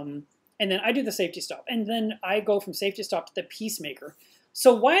 and then I do the Safety Stop. And then I go from Safety Stop to the Peacemaker.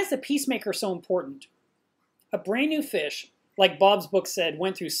 So why is the Peacemaker so important? A brand new fish, like Bob's book said,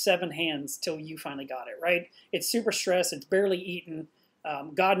 went through 7 hands till you finally got it, right? It's super stressed. It's barely eaten.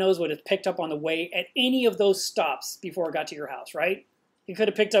 God knows what it's picked up on the way at any of those stops before it got to your house, right? It could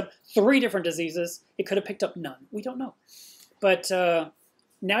have picked up 3 different diseases. It could have picked up none. We don't know. But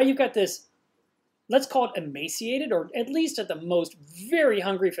now you've got this, let's call it emaciated, or at least at the most very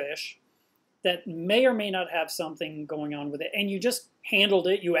hungry fish that may or may not have something going on with it. And you just handled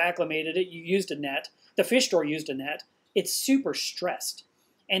it. You acclimated it. You used a net. The fish store used a net. It's super stressed.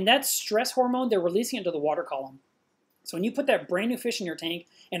 And that stress hormone, they're releasing it into the water column. So when you put that brand new fish in your tank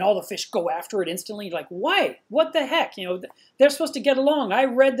and all the fish go after it instantly, you're like, why? What the heck? They're supposed to get along. I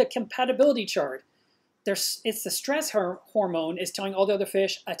read the compatibility chart. It's the stress hormone is telling all the other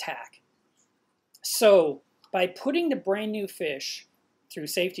fish, attack. So by putting the brand new fish through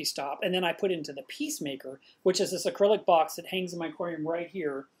Safety Stop, and then I put it into the Peacemaker, which is this acrylic box that hangs in my aquarium right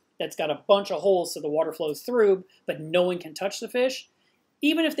here, that's got a bunch of holes so the water flows through, but no one can touch the fish.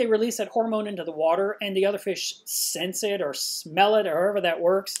 Even if they release that hormone into the water and the other fish sense it or smell it or however that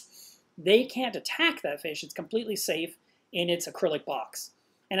works, they can't attack that fish. It's completely safe in its acrylic box.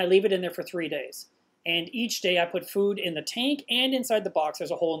 And I leave it in there for 3 days. And each day I put food in the tank and inside the box.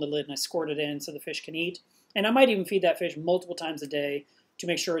 There's a hole in the lid and I squirt it in so the fish can eat. And I might even feed that fish multiple times a day to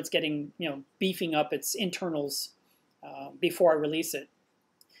make sure it's getting, beefing up its internals before I release it.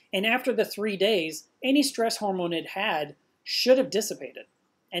 And after the 3 days, any stress hormone it had should have dissipated.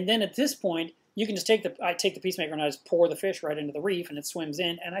 And then at this point, you can just I take the peacemaker and I just pour the fish right into the reef and it swims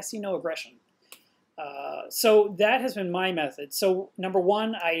in and I see no aggression. So that has been my method. So number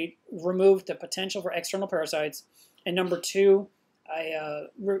one, I removed the potential for external parasites. And number two,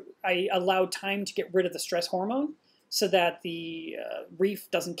 I allowed time to get rid of the stress hormone so that the reef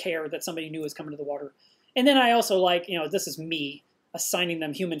doesn't care that somebody new is coming to the water. And then I also like, this is me assigning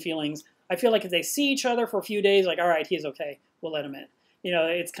them human feelings. I feel like if they see each other for a few days, like, all right, he's okay, we'll let him in.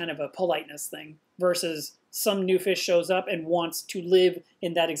 It's kind of a politeness thing versus some new fish shows up and wants to live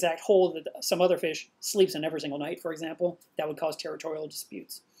in that exact hole that some other fish sleeps in every single night, for example. That would cause territorial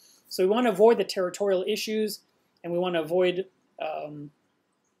disputes. So we want to avoid the territorial issues, and we want to avoid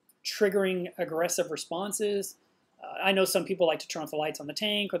triggering aggressive responses. I know some people like to turn off the lights on the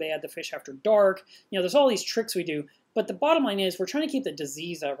tank, or they add the fish after dark. There's all these tricks we do. But the bottom line is we're trying to keep the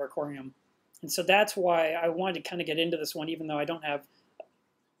disease out of our aquarium. And so that's why I wanted to kind of get into this one, even though I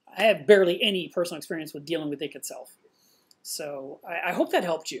have barely any personal experience with dealing with ick itself. So I hope that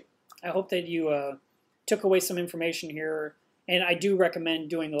helped you. I hope that you took away some information here. And I do recommend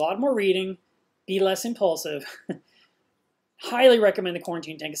doing a lot more reading, be less impulsive. Highly recommend the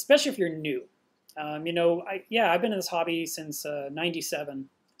quarantine tank, especially if you're new. I've been in this hobby since 97,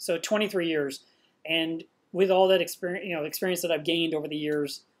 so 23 years. And with all that experience that I've gained over the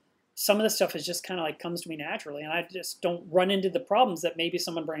years, some of the stuff is just kind of like comes to me naturally, and I just don't run into the problems that maybe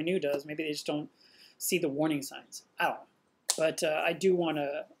someone brand new does. Maybe they just don't see the warning signs. I don't know. But I do want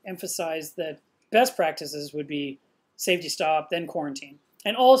to emphasize that best practices would be safety stop, then quarantine.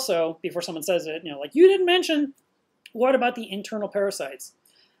 And also, before someone says it, like you didn't mention, what about the internal parasites?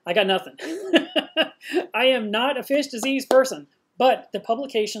 I got nothing. I am not a fish disease person, but the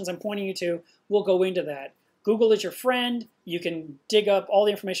publications I'm pointing you to will go into that. Google is your friend. You can dig up all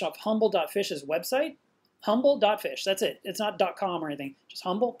the information off humble.fish's website. Humble.fish, that's it. It's not .com or anything. Just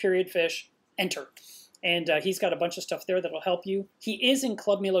humble.fish, enter. And he's got a bunch of stuff there that will help you. He is in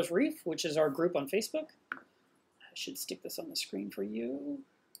Club Milo's Reef, which is our group on Facebook. I should stick this on the screen for you.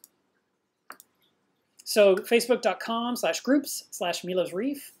 So facebook.com/groups/Milo's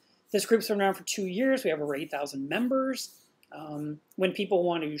Reef. This group's been around for 2 years. We have over 8,000 members. When people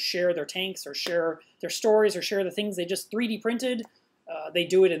want to share their tanks or share their stories or share the things they just 3D printed, they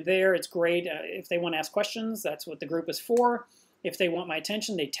do it in there. It's great. If they want to ask questions, that's what the group is for. If they want my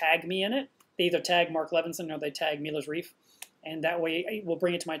attention, they tag me in it. They either tag Mark Levinson or they tag Milo's Reef, and that way it will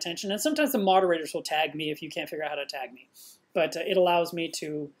bring it to my attention. And sometimes the moderators will tag me if you can't figure out how to tag me. But it allows me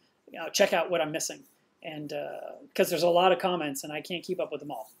to check out what I'm missing. And because there's a lot of comments and I can't keep up with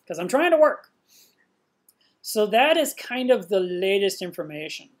them all because I'm trying to work. So that is kind of the latest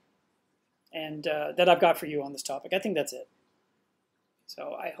information and that I've got for you on this topic. I think that's it.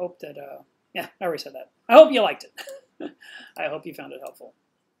 So I hope that, I already said that. I hope you liked it. I hope you found it helpful.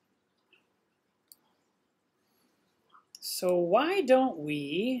 So why don't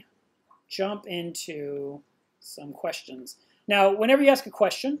we jump into some questions? Now, whenever you ask a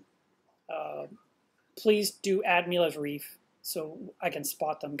question, please do add Milo's Reef so I can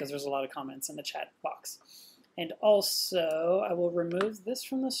spot them because there's a lot of comments in the chat box. And also, I will remove this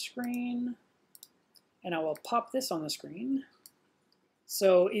from the screen, and I will pop this on the screen.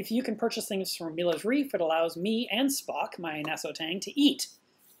 So if you can purchase things from Milo's Reef, it allows me and Spock, my Nassau Tang, to eat.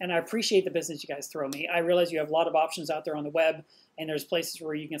 And I appreciate the business you guys throw me. I realize you have a lot of options out there on the web, and there's places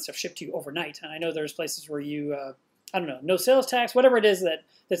where you can get stuff shipped to you overnight. And I know there's places where you, I don't know, no sales tax, whatever it is that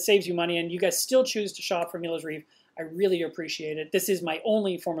saves you money, and you guys still choose to shop from Milo's Reef. I really appreciate it. This is my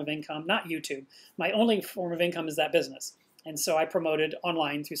only form of income, not YouTube. My only form of income is that business. And so I promote it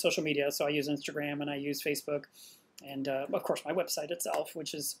online through social media. So I use Instagram and I use Facebook. And of course, my website itself,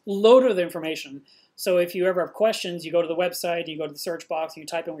 which is loaded with information. So if you ever have questions, you go to the website, you go to the search box, and you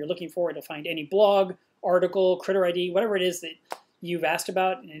type in what you're looking for. It'll find any blog, article, critter ID, whatever it is that you've asked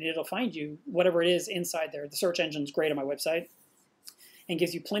about, and it'll find you whatever it is inside there. The search engine's great on my website and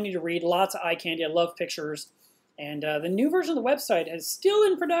gives you plenty to read, lots of eye candy. I love pictures. And the new version of the website is still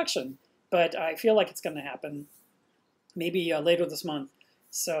in production, but I feel like it's going to happen maybe later this month.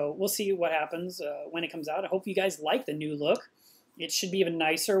 So we'll see what happens when it comes out. I hope you guys like the new look. It should be even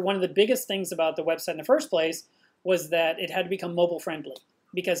nicer. One of the biggest things about the website in the first place was that it had to become mobile friendly,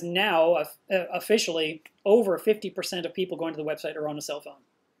 because now officially over 50% of people going to the website are on a cell phone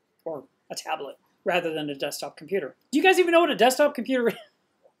or a tablet rather than a desktop computer. Do you guys even know what a desktop computer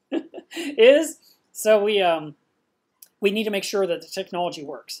is? So we need to make sure that the technology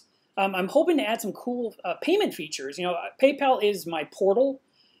works. I'm hoping to add some cool payment features. PayPal is my portal.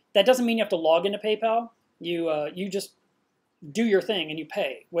 That doesn't mean you have to log into PayPal. You just do your thing and you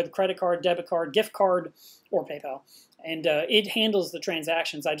pay with credit card, debit card, gift card, or PayPal. And it handles the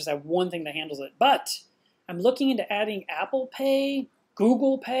transactions. I just have one thing that handles it. But I'm looking into adding Apple Pay,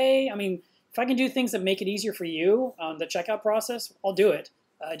 Google Pay. I mean, if I can do things that make it easier for you, the checkout process, I'll do it.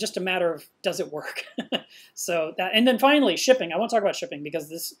 Just a matter of, does it work? So that, and then finally, shipping. I want to talk about shipping because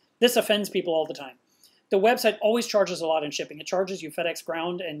this offends people all the time. The website always charges a lot in shipping. It charges you FedEx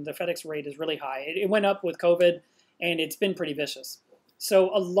ground, and the FedEx rate is really high. It went up with COVID, and it's been pretty vicious.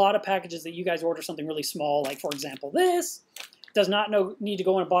 So a lot of packages that you guys order something really small, like for example this, does not need to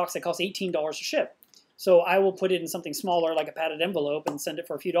go in a box that costs $18 to ship. So I will put it in something smaller, like a padded envelope, and send it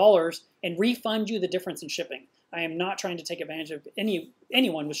for a few dollars and refund you the difference in shipping. I am not trying to take advantage of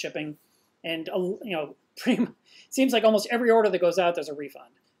anyone with shipping, and pretty much, seems like almost every order that goes out, there's a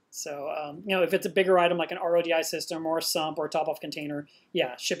refund. So if it's a bigger item like an RODI system or a sump or a top-off container,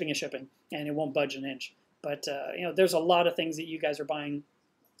 yeah, shipping is shipping, and it won't budge an inch. But there's a lot of things that you guys are buying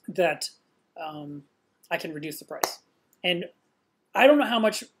that I can reduce the price. And I don't know how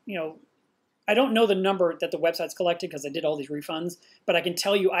much, I don't know the number that the website's collected because I did all these refunds, but I can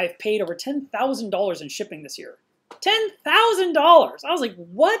tell you I've paid over $10,000 in shipping this year. $10,000! I was like,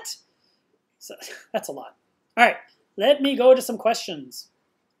 what? So that's a lot. All right, let me go to some questions.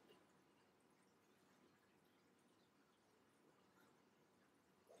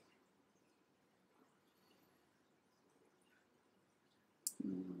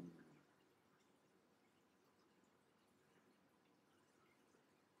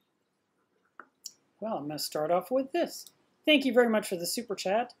 Well, I'm going to start off with this. Thank you very much for the super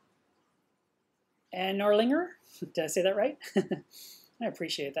chat. And Norlinger, did I say that right? I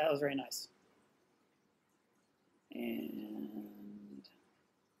appreciate that. That was very nice. And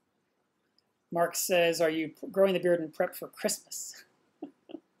Mark says, are you growing the beard and prep for Christmas?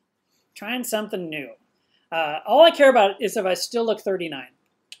 Trying something new. All I care about is if I still look 39.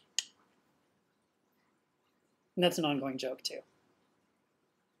 And that's an ongoing joke, too.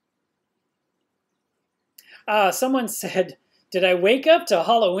 Someone said, did I wake up to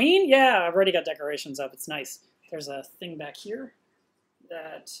Halloween? Yeah, I've already got decorations up. It's nice. There's a thing back here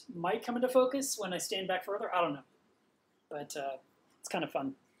that might come into focus when I stand back further. I don't know. But it's kind of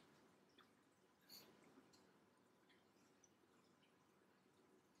fun.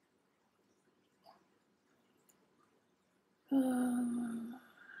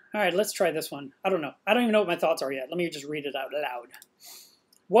 All right, let's try this one. I don't know. I don't even know what my thoughts are yet. Let me just read it out loud.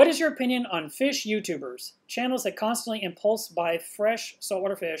 What is your opinion on fish YouTubers? Channels that constantly impulse buy fresh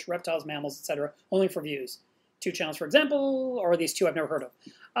saltwater fish, reptiles, mammals, etc., only for views. 2 channels, for example, or these 2 I've never heard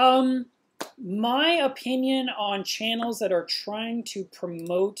of. My opinion on channels that are trying to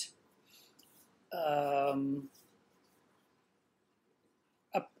promote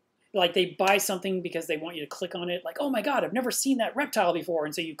like they buy something because they want you to click on it, like, oh my god, I've never seen that reptile before,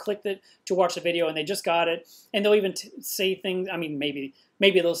 and so you clicked it to watch the video and they just got it, and they'll even say things, I mean, maybe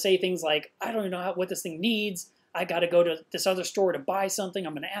they'll say things like, I don't even know what this thing needs, I gotta go to this other store to buy something,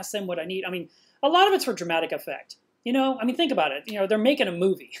 I'm gonna ask them what I need. I mean, a lot of it's for dramatic effect. I mean, think about it. They're making a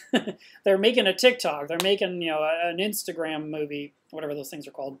movie. They're making a TikTok. They're making, an Instagram movie, whatever those things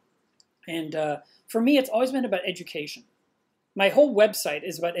are called. And for me, it's always been about education. My whole website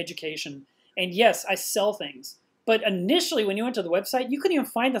is about education. And yes, I sell things. But initially, when you went to the website, you couldn't even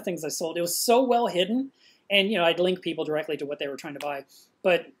find the things I sold. It was so well hidden. And, I'd link people directly to what they were trying to buy.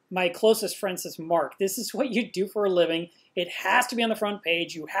 But my closest friend says, Mark, this is what you do for a living. It has to be on the front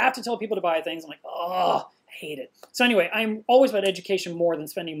page. You have to tell people to buy things. I'm like, oh, I hate it. So anyway, I'm always about education more than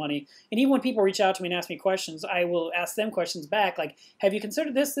spending money. And even when people reach out to me and ask me questions, I will ask them questions back. Like, have you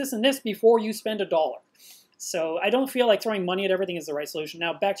considered this, this, and this before you spend $1? So I don't feel like throwing money at everything is the right solution.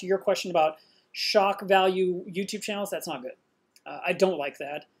 Now, back to your question about shock value YouTube channels, that's not good. I don't like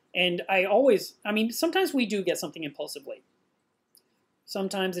that. And sometimes we do get something impulsively.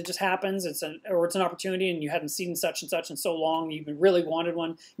 Sometimes it just happens, it's an opportunity and you haven't seen such and such in so long, you've really wanted one,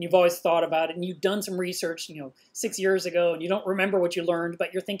 and you've always thought about it, and you've done some research, 6 years ago, and you don't remember what you learned,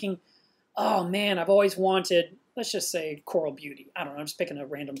 but you're thinking, oh man, I've always wanted, let's just say coral beauty. I don't know, I'm just picking a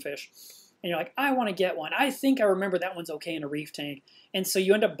random fish. And you're like, I want to get one. I think I remember that one's okay in a reef tank. And so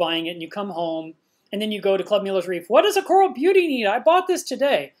you end up buying it and you come home and then you go to Club Mueller's Reef. What does a coral beauty need? I bought this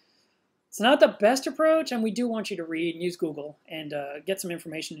today. It's not the best approach, and we do want you to read and use Google and get some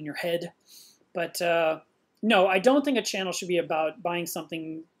information in your head. But no, I don't think a channel should be about buying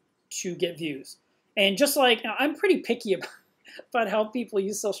something to get views. And just like, I'm pretty picky about how people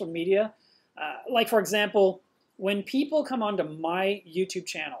use social media. Like, for example, when people come onto my YouTube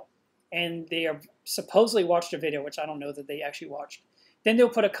channel, and they have supposedly watched a video, which I don't know that they actually watched. Then they'll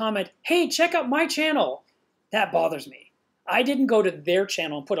put a comment, hey, check out my channel. That bothers me. I didn't go to their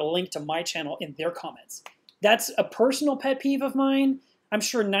channel and put a link to my channel in their comments. That's a personal pet peeve of mine. I'm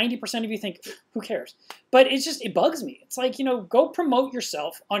sure 90% of you think, who cares? But it bugs me. It's like, go promote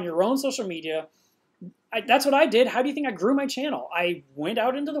yourself on your own social media. That's what I did. How do you think I grew my channel? I went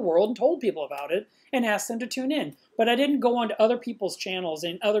out into the world and told people about it and asked them to tune in. But I didn't go onto other people's channels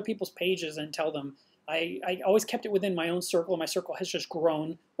and other people's pages and tell them. I always kept it within my own circle. My circle has just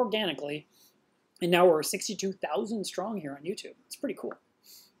grown organically. And now we're 62,000 strong here on YouTube. It's pretty cool.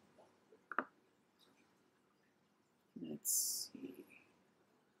 Let's see.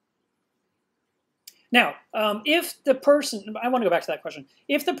 Now, if the person, I want to go back to that question.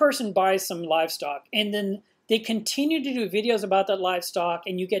 If the person buys some livestock and then they continue to do videos about that livestock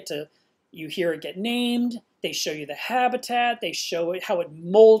and you hear it get named, they show you the habitat, they show it how it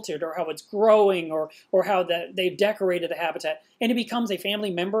molted or how it's growing or how they've decorated the habitat, and it becomes a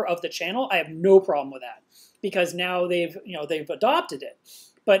family member of the channel, I have no problem with that because now they've adopted it.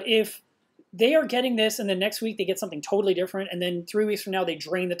 But if they are getting this and then next week they get something totally different and then 3 weeks from now they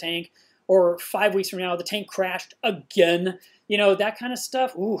drain the tank, or 5 weeks from now the tank crashed again, that kind of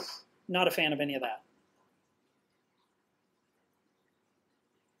stuff, oof, not a fan of any of that.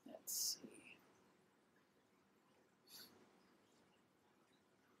 Let's see.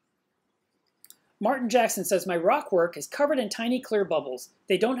 Martin Jackson says, my rock work is covered in tiny clear bubbles.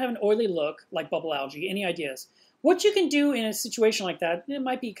 They don't have an oily look like bubble algae. Any ideas? What you can do in a situation like that, it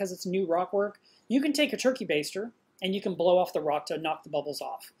might be because it's new rock work, you can take a turkey baster and you can blow off the rock to knock the bubbles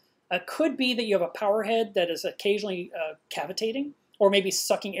off. It could be that you have a power head that is occasionally cavitating or maybe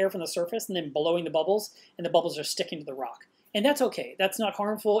sucking air from the surface and then blowing the bubbles, and the bubbles are sticking to the rock. And that's okay. That's not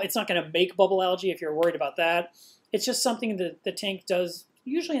harmful. It's not going to make bubble algae if you're worried about that. It's just something that the tank does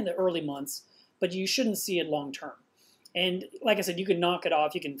usually in the early months, but you shouldn't see it long term. And like I said, you can knock it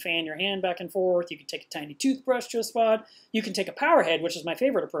off. You can fan your hand back and forth. You can take a tiny toothbrush to a spot. You can take a power head, which is my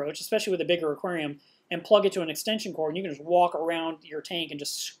favorite approach, especially with a bigger aquarium, and plug it to an extension cord, and you can just walk around your tank and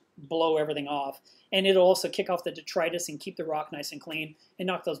just blow everything off. And it'll also kick off the detritus and keep the rock nice and clean and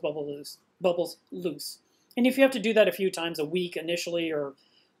knock those bubbles loose. And if you have to do that a few times a week initially, or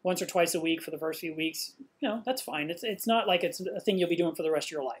once or twice a week for the first few weeks, that's fine. It's not like it's a thing you'll be doing for the rest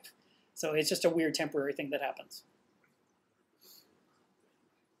of your life. So it's just a weird temporary thing that happens.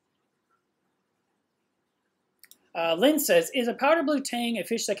 Lynn says, is a powder blue tang a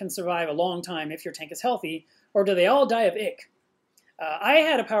fish that can survive a long time if your tank is healthy, or do they all die of ick? I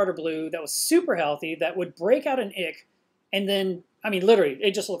had a powder blue that was super healthy that would break out an ick, and then, literally,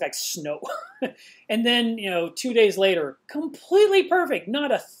 it just looked like snow. And then, 2 days later, completely perfect,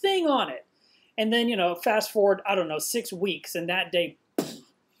 not a thing on it. And then, fast forward, 6 weeks, and that day,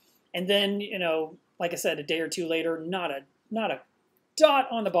 and then, like I said, a day or two later, not a dot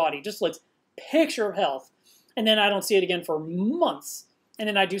on the body, just looks picture of health. And then I don't see it again for months. And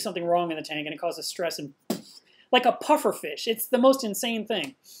then I do something wrong in the tank, and it causes stress and like a puffer fish. It's the most insane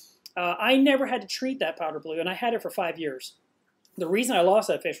thing. I never had to treat that powder blue, and I had it for 5 years. The reason I lost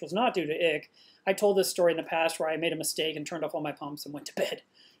that fish was not due to ick. I told this story in the past where I made a mistake and turned off all my pumps and went to bed.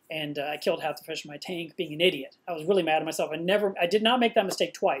 And I killed half the fish in my tank being an idiot. I was really mad at myself. I did not make that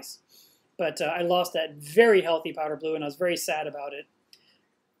mistake twice. But I lost that very healthy powder blue, and I was very sad about it.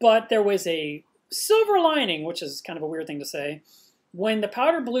 But there was a silver lining, which is kind of a weird thing to say. When the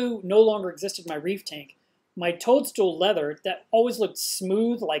powder blue no longer existed in my reef tank, my toadstool leather that always looked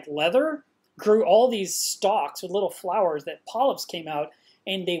smooth like leather grew all these stalks with little flowers that polyps came out,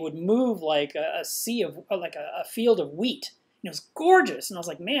 and they would move like a sea of, like a field of wheat. And it was gorgeous. And I was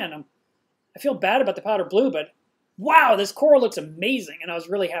like, man, I feel bad about the powder blue, but wow, this coral looks amazing. And I was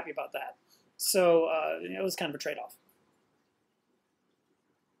really happy about that. So it was kind of a trade-off.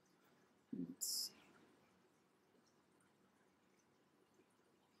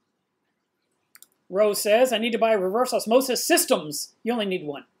 Rose says, I need to buy reverse osmosis systems. You only need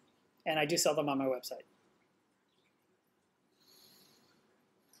one. And I do sell them on my website.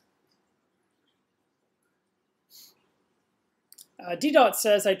 D-Dot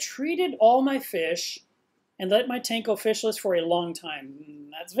says, I treated all my fish and let my tank go fishless for a long time.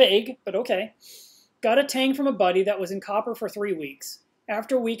 That's vague, but okay. Got a tang from a buddy that was in copper for 3 weeks.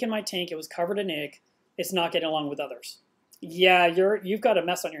 After a week in my tank, it was covered in ick. It's not getting along with others. Yeah, you've got a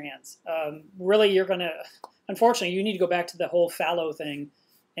mess on your hands. Really, you're going to, unfortunately, you need to go back to the whole fallow thing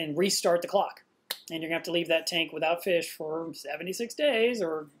and restart the clock. And you're going to have to leave that tank without fish for 76 days,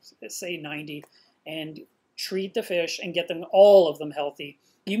 or say 90, and treat the fish and get them, all of them, healthy.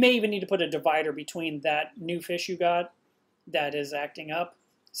 You may even need to put a divider between that new fish you got that is acting up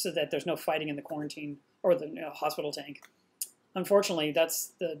so that there's no fighting in the quarantine or the hospital tank. Unfortunately,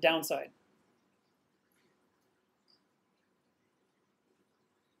 that's the downside.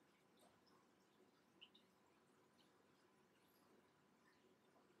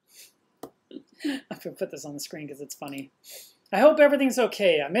 I'm going to put this on the screen because it's funny. I hope everything's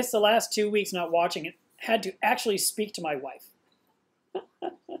okay. I missed the last 2 weeks not watching it. Had to actually speak to my wife.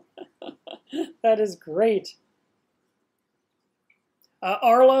 That is great.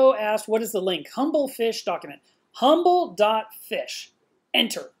 Arlo asked, what is the link? Humble Fish document. Humble.fish.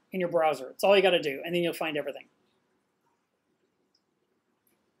 Enter in your browser. It's all you got to do, and then you'll find everything.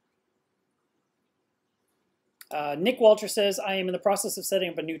 Nick Walter says, I am in the process of setting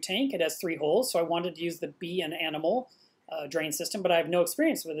up a new tank. It has 3 holes, so I wanted to use the bee and animal drain system, but I have no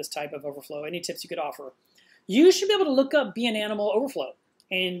experience with this type of overflow. Any tips you could offer? You should be able to look up bee and animal overflow,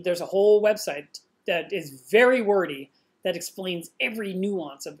 and there's a whole website that is very wordy that explains every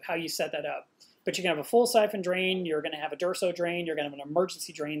nuance of how you set that up. But you can have a full siphon drain, you're going to have a Durso drain, you're going to have an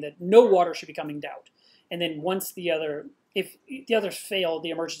emergency drain that no water should be coming out. And then once if the others fail, the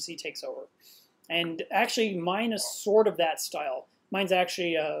emergency takes over. And actually, mine is sort of that style. Mine's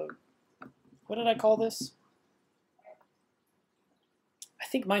actually, what did I call this? I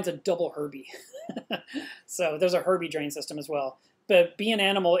think mine's a double Herbie. So there's a Herbie drain system as well. But Bee and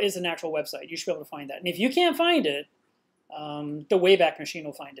Animal is an actual website. You should be able to find that. And if you can't find it, the Wayback Machine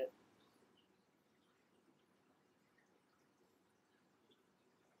will find it.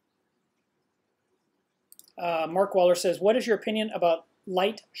 Mark Waller says, what is your opinion about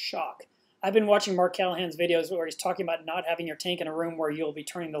light shock? I've been watching Mark Callahan's videos where he's talking about not having your tank in a room where you'll be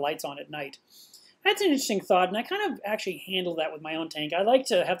turning the lights on at night. That's an interesting thought, and I kind of actually handle that with my own tank. I like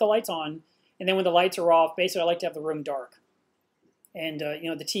to have the lights on, and then when the lights are off, basically I like to have the room dark. And,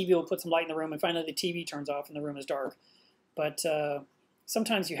 the TV will put some light in the room, and finally the TV turns off and the room is dark. But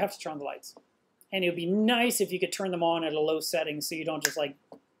sometimes you have to turn on the lights. And it would be nice if you could turn them on at a low setting so you don't just, like,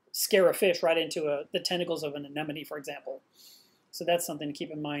 scare a fish right into the tentacles of an anemone, for example. So that's something to keep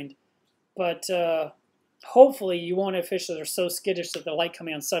in mind. But hopefully you won't have fish that are so skittish that the light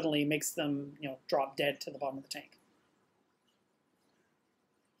coming on suddenly makes them, drop dead to the bottom of the tank.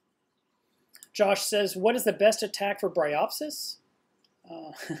 Josh says, what is the best attack for Bryopsis?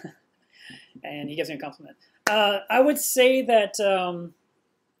 And he gives me a compliment. I would say that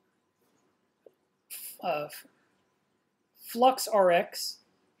Flux RX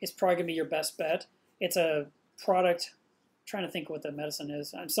is probably going to be your best bet. It's a product, I'm trying to think what the medicine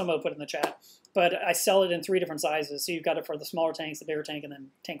is. Someone will put it in the chat. But I sell it in 3 different sizes. So you've got it for the smaller tanks, the bigger tank, and then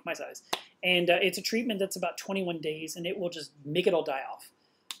tank my size. And it's a treatment that's about 21 days, and it will just make it all die off.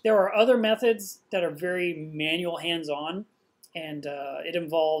 There are other methods that are very manual, hands-on, and it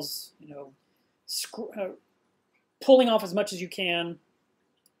involves, pulling off as much as you can,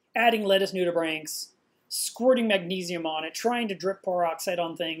 adding lettuce nudibranchs, squirting magnesium on it, trying to drip peroxide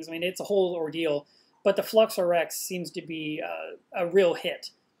on things. I mean, it's a whole ordeal. But the Flux RX seems to be a real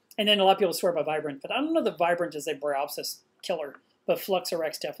hit. And then a lot of people swear by Vibrant, but I don't know that Vibrant is a Bryopsis killer, but Flux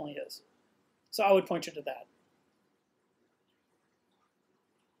RX definitely is. So I would point you to that.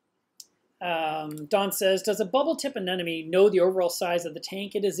 Don says, does a bubble tip anemone know the overall size of the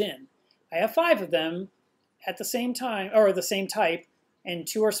tank it is in? I have 5 of them at the same time, or the same type, and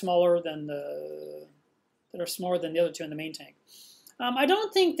 2 are smaller than the other 2 in the main tank. I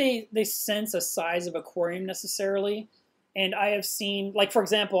don't think they sense a size of aquarium necessarily. And I have seen, like, for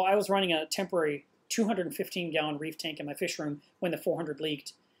example, I was running a temporary 215-gallon reef tank in my fish room when the 400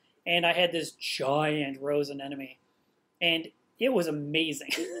 leaked. And I had this giant rose anemone. And it was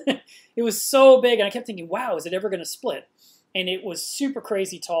amazing. It was so big, and I kept thinking, wow, is it ever going to split? And it was super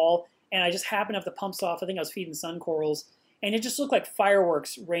crazy tall, and I just happened to have the pumps off. I think I was feeding sun corals. And it just looked like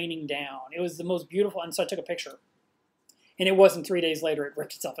fireworks raining down. It was the most beautiful, and so I took a picture. And it wasn't 3 days later, it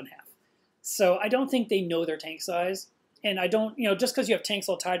ripped itself in half. So I don't think they know their tank size. And I don't, just because you have tanks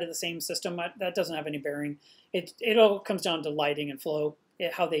all tied to the same system, that doesn't have any bearing. It all comes down to lighting and flow,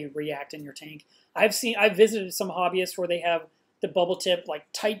 how they react in your tank. I've visited some hobbyists where they have the bubble tip like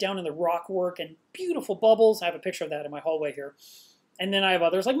tight down in the rock work and beautiful bubbles. I have a picture of that in my hallway here. And then I have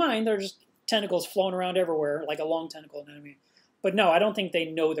others like mine. They're just tentacles flowing around everywhere, like a long tentacle anemone. But no, I don't think they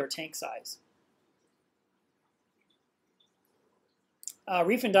know their tank size.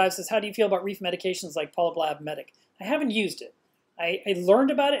 Reef and Dive says, how do you feel about reef medications like Polyblab Medic? I haven't used it. I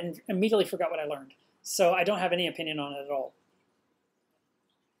learned about it and immediately forgot what I learned. So I don't have any opinion on it at all.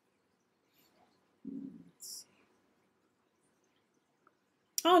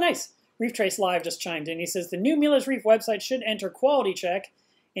 Oh, nice. Reef Trace Live just chimed in. He says, the new Miller's Reef website should enter quality check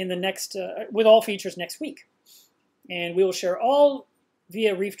in the next, with all features next week. And we will share all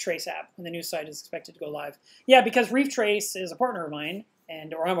via Reef Trace app when the new site is expected to go live. Yeah, because Reef Trace is a partner of mine,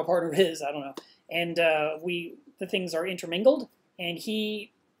 or I'm a partner of his, I don't know. And the things are intermingled, and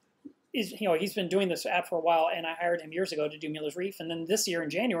he is, he's been doing this app for a while, and I hired him years ago to do Mueller's Reef. And then this year in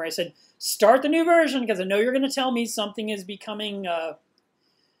January, I said, start the new version, because I know you're going to tell me something is becoming,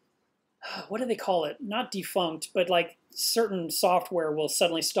 what do they call it? Not defunct, but like certain software will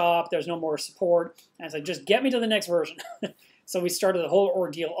suddenly stop. There's no more support. And I said, just get me to the next version. So we started the whole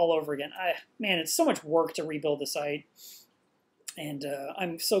ordeal all over again. Man, it's so much work to rebuild the site. And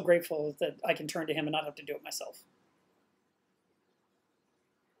I'm so grateful that I can turn to him and not have to do it myself.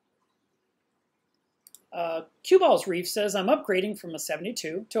 Q-Balls Reef says, I'm upgrading from a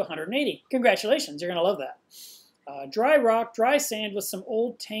 72 to 180. Congratulations, you're going to love that. Dry rock, dry sand with some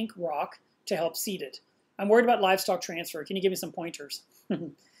old tank rock to help seed it. I'm worried about livestock transfer. Can you give me some pointers?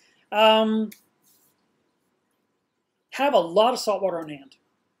 Have a lot of salt water on hand.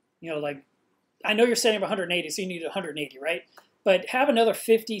 Like, I know you're setting up 180, so you need 180, right? But have another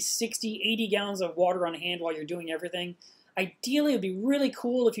 50, 60, 80 gallons of water on hand while you're doing everything. Ideally, it would be really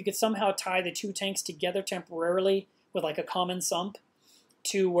cool if you could somehow tie the two tanks together temporarily with like a common sump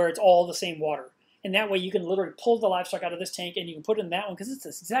to where it's all the same water. And that way you can literally pull the livestock out of this tank and you can put it in that one because it's the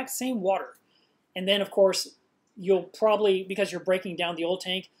exact same water. And then, of course, you'll probably, because you're breaking down the old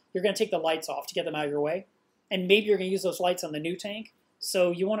tank, you're going to take the lights off to get them out of your way. And maybe you're going to use those lights on the new tank.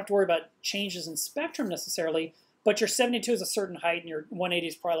 So you won't have to worry about changes in spectrum necessarily, but your 72 is a certain height and your 180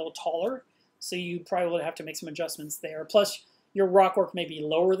 is probably a little taller. So you probably will have to make some adjustments there. Plus, your rock work may be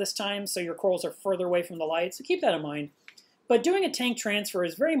lower this time, so your corals are further away from the light. So keep that in mind. But doing a tank transfer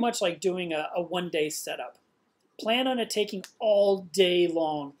is very much like doing a one-day setup. Plan on it taking all day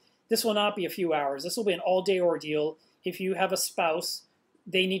long. This will not be a few hours. This will be an all-day ordeal. If you have a spouse,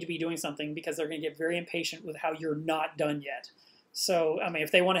 they need to be doing something because they're going to get very impatient with how you're not done yet. So, I mean,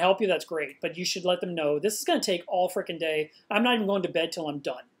 if they want to help you, that's great. But you should let them know, this is going to take all freaking day. I'm not even going to bed till I'm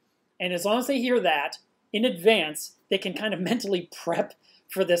done. And as long as they hear that in advance, they can kind of mentally prep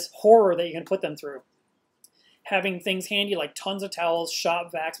for this horror that you're going to put them through. Having things handy like tons of towels,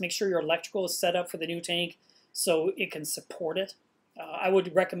 shop vacs, make sure your electrical is set up for the new tank so it can support it. I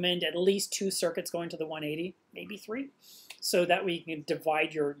would recommend at least 2 circuits going to the 180, maybe 3, so that way you can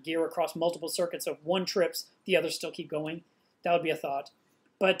divide your gear across multiple circuits. So if one trips, the others still keep going. That would be a thought.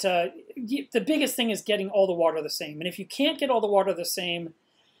 But the biggest thing is getting all the water the same. And if you can't get all the water the same,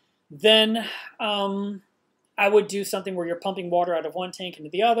 then I would do something where you're pumping water out of one tank into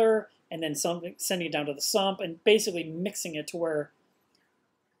the other, and then sending it down to the sump, and basically mixing it to where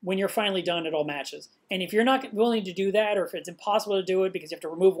when you're finally done, it all matches. And if you're not willing to do that, or if it's impossible to do it because you have to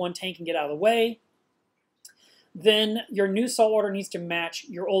remove one tank and get out of the way, then your new salt water needs to match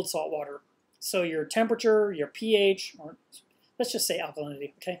your old salt water. So your temperature, your pH, or let's just say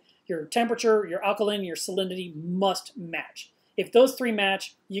alkalinity, okay? Your temperature, your alkaline, your salinity must match. If those 3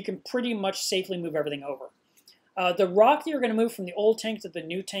 match, you can pretty much safely move everything over. The rock that you're going to move from the old tank to the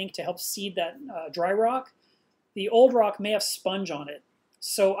new tank to help seed that dry rock, the old rock may have sponge on it.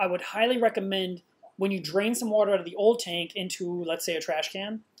 So I would highly recommend when you drain some water out of the old tank into, let's say, a trash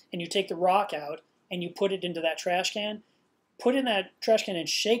can, and you take the rock out and you put it into that trash can, put it in that trash can and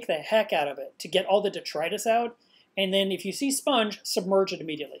shake the heck out of it to get all the detritus out. And then if you see sponge, submerge it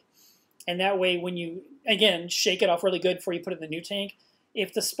immediately. And that way when you, again, shake it off really good before you put it in the new tank,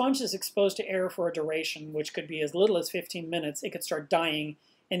 if the sponge is exposed to air for a duration, which could be as little as 15 minutes, it could start dying.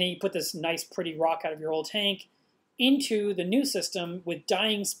 And then you put this nice, pretty rock out of your old tank into the new system with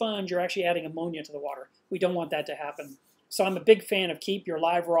dying sponge, you're actually adding ammonia to the water. We don't want that to happen. So I'm a big fan of keep your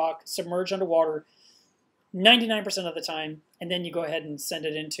live rock submerged underwater 99% of the time, and then you go ahead and send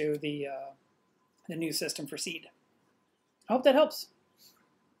it into the new system for seed. I hope that helps.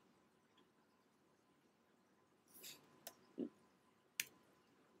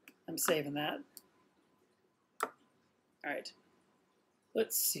 I'm saving that. All right.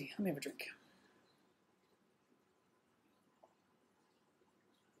 Let's see. Let me have a drink.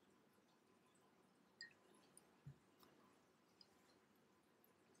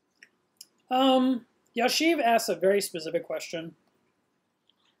 Yashiv asks a very specific question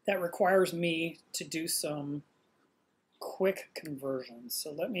that requires me to do some quick conversions.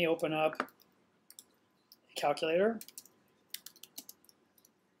 So let me open up a calculator.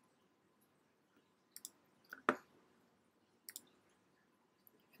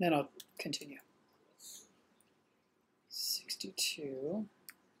 And then I'll continue. 62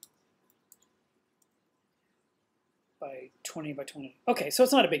 by 20 by 20. Okay, so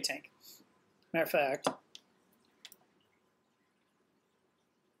it's not a big tank. Matter of fact,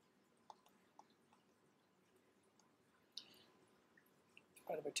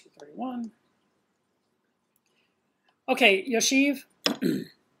 divided by 231. Okay, Yashiv,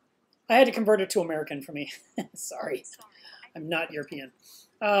 I had to convert it to American for me. Sorry, I'm not European.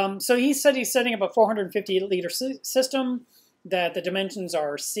 So he said he's setting up a 450-liter system, that the dimensions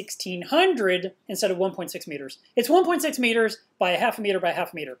are 1,600 instead of 1.6 meters. It's 1.6 meters by a half a meter by a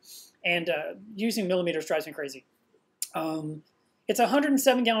half a meter. And using millimeters drives me crazy. It's a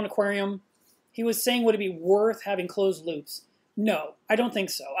 107-gallon aquarium. He was saying, would it be worth having closed loops? No, I don't think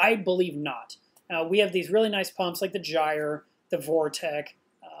so. I believe not. We have these really nice pumps like the Gyre, the Vortec,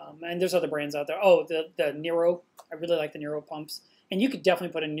 and there's other brands out there. Oh, the Nero. I really like the Nero pumps. And you could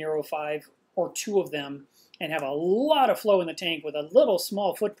definitely put a Nero 5 or 2 of them and have a lot of flow in the tank with a little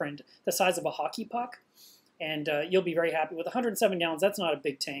small footprint the size of a hockey puck. And you'll be very happy. With 107 gallons, that's not a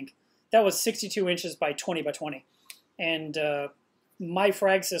big tank. That was 62 inches by 20 by 20. And my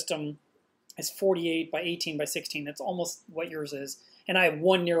frag system is 48 by 18 by 16. That's almost what yours is. And I have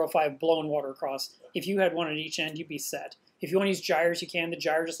one Nero 5 blowing water across. If you had one at each end, you'd be set. If you want to use gyres, you can. The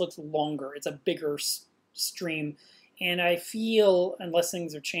gyre just looks longer. It's a bigger stream. And I feel, unless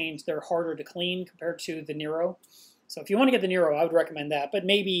things have changed, they're harder to clean compared to the Nero. So if you want to get the Nero, I would recommend that. But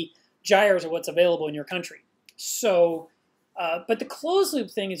maybe gyres are what's available in your country. So, but the closed loop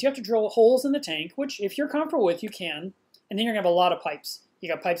thing is you have to drill holes in the tank, which if you're comfortable with, you can. And then you're going to have a lot of pipes. You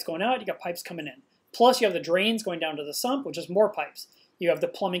got pipes going out, you got pipes coming in. Plus you have the drains going down to the sump, which is more pipes. You have the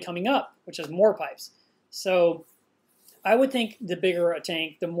plumbing coming up, which is more pipes. So I would think the bigger a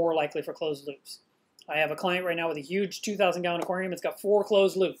tank, the more likely for closed loops. I have a client right now with a huge 2,000-gallon aquarium. It's got 4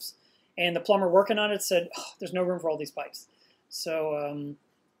 closed loops. And the plumber working on it said, oh, there's no room for all these pipes. So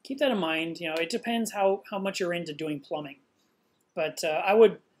keep that in mind. You know, it depends how much you're into doing plumbing. But I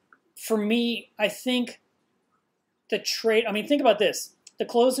would, for me, I think the trade, I mean, think about this. The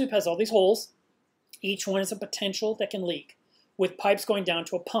closed loop has all these holes. Each one is a potential that can leak, with pipes going down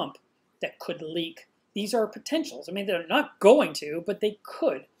to a pump that could leak. These are potentials. I mean, they're not going to, but they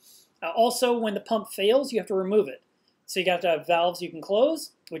could. Also, when the pump fails, you have to remove it. So you have to have valves you can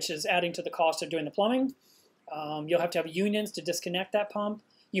close, which is adding to the cost of doing the plumbing. You'll have to have unions to disconnect that pump.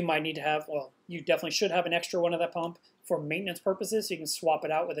 You might need to have, well, you definitely should have an extra one of that pump for maintenance purposes, so you can swap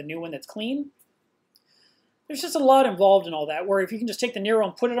it out with a new one that's clean. There's just a lot involved in all that, where if you can just take the Nero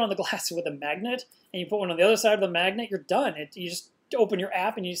and put it on the glass with a magnet, and you put one on the other side of the magnet, you're done. You just open your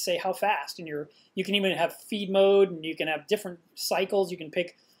app and you say how fast, and you can even have feed mode, and you can have different cycles. You can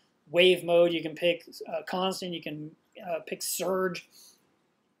pick wave mode, you can pick constant, you can pick surge,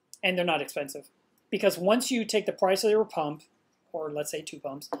 and they're not expensive. Because once you take the price of your pump, or let's say 2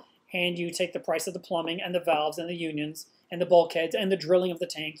 pumps, and you take the price of the plumbing and the valves and the unions and the bulkheads and the drilling of the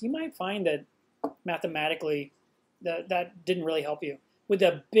tank, you might find that mathematically that didn't really help you. With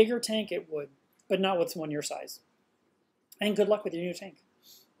a bigger tank, it would, but not with one your size. And good luck with your new tank.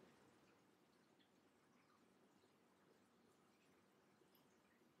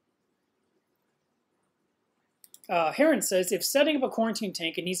 Heron says, if setting up a quarantine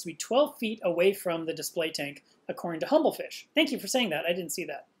tank, it needs to be 12 feet away from the display tank, according to Humblefish. Thank you for saying that. I didn't see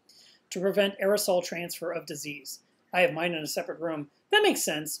that. To prevent aerosol transfer of disease. I have mine in a separate room. That makes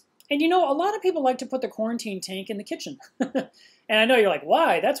sense. And you know, a lot of people like to put the quarantine tank in the kitchen. And I know you're like,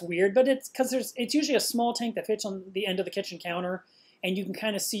 why? That's weird. But it's because it's usually a small tank that fits on the end of the kitchen counter. And you can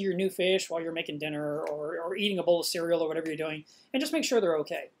kind of see your new fish while you're making dinner or eating a bowl of cereal or whatever you're doing. And just make sure they're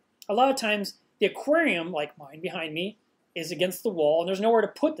okay. A lot of times, the aquarium, like mine behind me, is against the wall, and there's nowhere to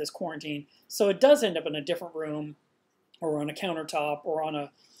put this quarantine. So it does end up in a different room or on a countertop or on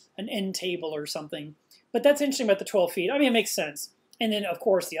an end table or something. But that's interesting about the 12 feet. I mean, it makes sense. And then, of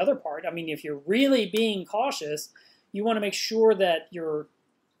course, the other part, I mean, if you're really being cautious, you want to make sure that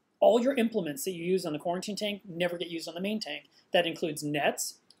all your implements that you use on the quarantine tank never get used on the main tank. That includes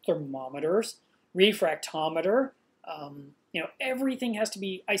nets, thermometers, refractometer. Everything has to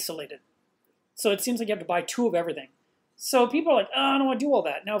be isolated. So it seems like you have to buy 2 of everything. So people are like, oh, I don't want to do all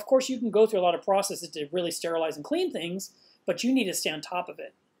that. Now, of course, you can go through a lot of processes to really sterilize and clean things, but you need to stay on top of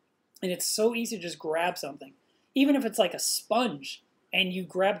it. And it's so easy to just grab something. Even if it's like a sponge and you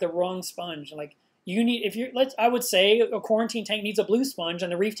grab the wrong sponge. Like I would say a quarantine tank needs a blue sponge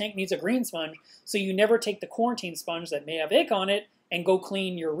and the reef tank needs a green sponge. So you never take the quarantine sponge that may have ick on it and go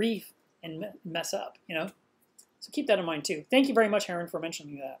clean your reef and mess up, you know? So keep that in mind too. Thank you very much, Heron, for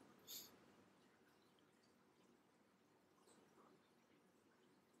mentioning that.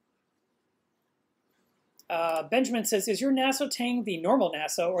 Benjamin says, is your Nasso tank the normal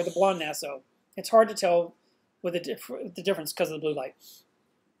Nasso or the blonde Nasso? It's hard to tell with the difference because of the blue light.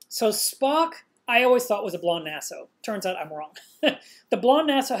 So Spock, I always thought was a blonde Nasso. Turns out I'm wrong. The blonde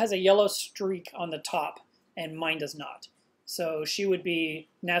Nasso has a yellow streak on the top, and mine does not. So she would be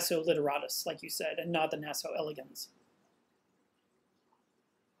Naso literatus, like you said, and not the Naso elegans.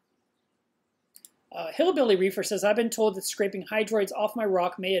 Hillbilly Reefer says, I've been told that scraping hydroids off my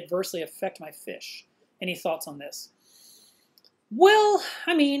rock may adversely affect my fish. Any thoughts on this? Well,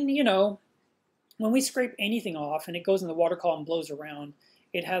 I mean, you know, when we scrape anything off and it goes in the water column and blows around,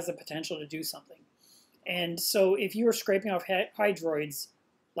 it has the potential to do something. And so if you were scraping off hydroids,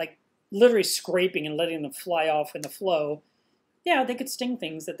 like literally scraping and letting them fly off in the flow, yeah, they could sting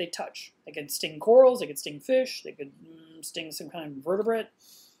things that they touch. They could sting corals, they could sting fish, they could sting some kind of invertebrate.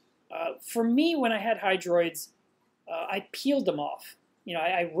 For me, when I had hydroids, I peeled them off. You know,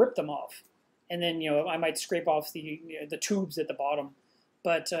 I ripped them off. And then, you know, I might scrape off the tubes at the bottom.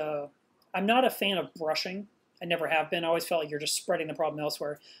 But I'm not a fan of brushing. I never have been. I always felt like you're just spreading the problem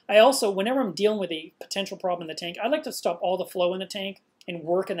elsewhere. I also, whenever I'm dealing with a potential problem in the tank, I like to stop all the flow in the tank and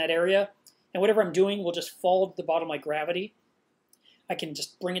work in that area. And whatever I'm doing will just fall to the bottom like gravity. I can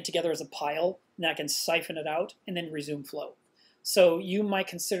just bring it together as a pile, and I can siphon it out and then resume flow. So you might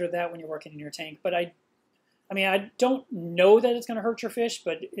consider that when you're working in your tank. But I mean, I don't know that it's going to hurt your fish,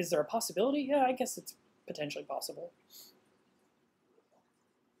 but is there a possibility? Yeah, I guess it's potentially possible.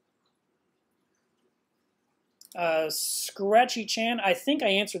 Scratchy Chan, I think I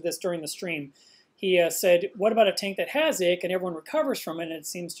answered this during the stream. He said, what about a tank that has ick and everyone recovers from it and it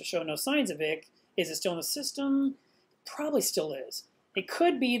seems to show no signs of ick? Is it still in the system? Probably still is. It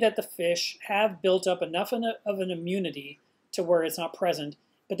could be that the fish have built up enough of an immunity to where it's not present,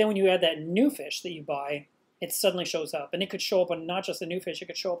 but then when you add that new fish that you buy, it suddenly shows up. And it could show up on not just the new fish, it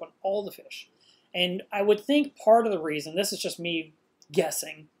could show up on all the fish. And I would think part of the reason, this is just me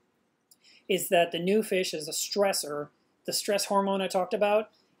guessing, is that the new fish is a stressor, the stress hormone I talked about,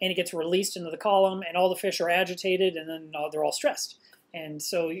 and it gets released into the column, and all the fish are agitated, and then they're all stressed. And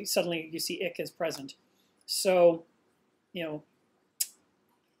so suddenly you see ick is present. So, you know,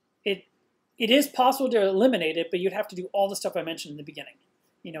 it is possible to eliminate it, but you'd have to do all the stuff I mentioned in the beginning.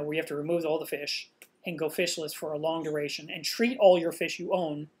 You know, where you have to remove all the fish and go fishless for a long duration and treat all your fish you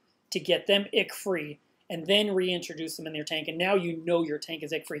own to get them ick-free and then reintroduce them in your tank. And now you know your tank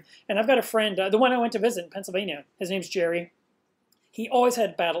is ick-free. And I've got a friend, the one I went to visit in Pennsylvania, his name's Jerry. He always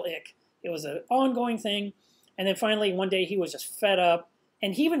had battle ick. It was an ongoing thing. And then finally one day he was just fed up.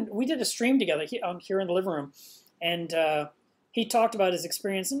 And we did a stream together here in the living room. And he talked about his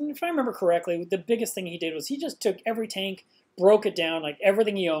experience. And if I remember correctly, the biggest thing he did was he just took every tank, broke it down, like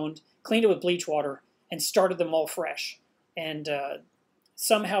everything he owned, cleaned it with bleach water, and started them all fresh. And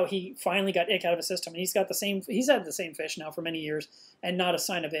somehow he finally got ick out of his system. And he's had the same fish now for many years and not a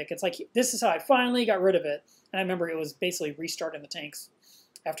sign of ick. It's like, this is how I finally got rid of it. And I remember it was basically restarting the tanks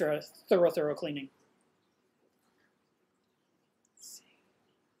after a thorough cleaning.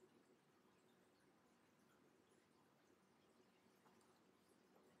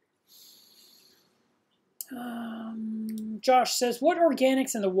 Josh says, what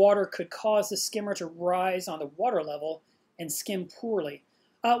organics in the water could cause the skimmer to rise on the water level and skim poorly?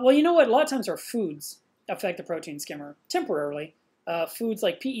 Well, you know what? A lot of times our foods affect the protein skimmer temporarily. Foods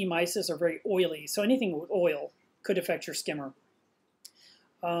like PE mysis are very oily, so anything with oil could affect your skimmer.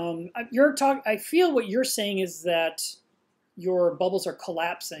 I feel what you're saying is that your bubbles are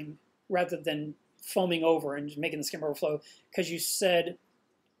collapsing rather than foaming over and making the skimmer overflow, because you said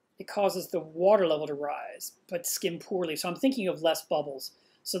it causes the water level to rise, but skim poorly. So I'm thinking of less bubbles.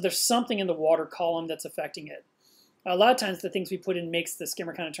 So there's something in the water column that's affecting it. A lot of times the things we put in makes the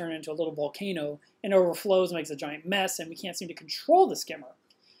skimmer kind of turn into a little volcano and overflows, makes a giant mess, and we can't seem to control the skimmer.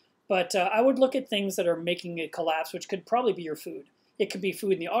 But I would look at things that are making it collapse, which could probably be your food. It could be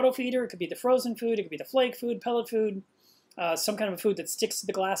food in the auto feeder, it could be the frozen food, it could be the flake food, pellet food, some kind of a food that sticks to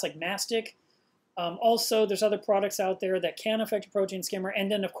the glass like mastic. Also, there's other products out there that can affect a protein skimmer.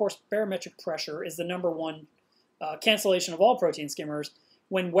 And then, of course, barometric pressure is the #1 cancellation of all protein skimmers.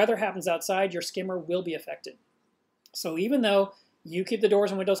 When weather happens outside, your skimmer will be affected. So even though you keep the doors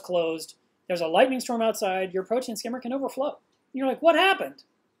and windows closed, there's a lightning storm outside, your protein skimmer can overflow. You're like, what happened?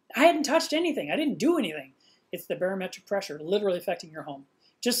 I hadn't touched anything. I didn't do anything. It's the barometric pressure literally affecting your home.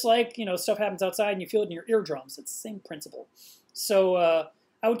 Just like, you know, stuff happens outside and you feel it in your eardrums. It's the same principle. So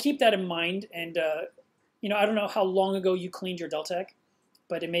I would keep that in mind. And, you know, I don't know how long ago you cleaned your Deltec,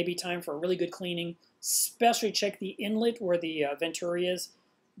 but it may be time for a really good cleaning. Especially check the inlet where the venturi is.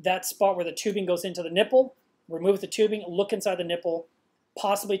 That spot where the tubing goes into the nipple. Remove the tubing, look inside the nipple,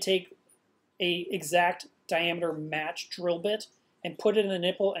 possibly take a exact diameter match drill bit and put it in the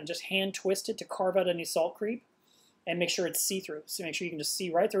nipple and just hand twist it to carve out any salt creep and make sure it's see-through. So make sure you can just see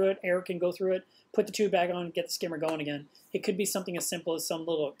right through it, air can go through it, put the tube back on, get the skimmer going again. It could be something as simple as some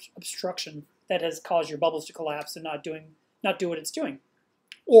little obstruction that has caused your bubbles to collapse and not doing not do what it's doing.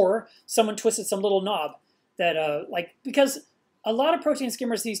 Or someone twisted some little knob that, because a lot of protein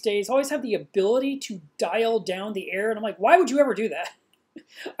skimmers these days always have the ability to dial down the air. And I'm like, why would you ever do that?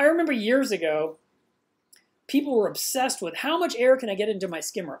 I remember years ago, people were obsessed with how much air can I get into my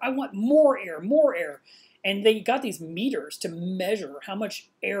skimmer? I want more air, more air. And they got these meters to measure how much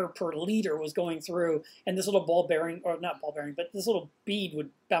air per liter was going through. And this little ball bearing, or not ball bearing, but this little bead would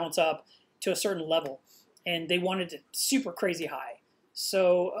bounce up to a certain level. And they wanted it super crazy high.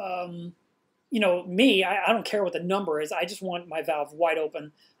 So, you know, me, I don't care what the number is. I just want my valve wide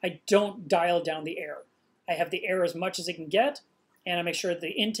open. I don't dial down the air. I have the air as much as it can get. And I make sure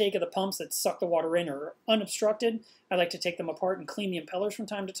the intake of the pumps that suck the water in are unobstructed. I like to take them apart and clean the impellers from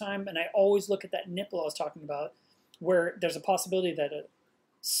time to time. And I always look at that nipple I was talking about, where there's a possibility that a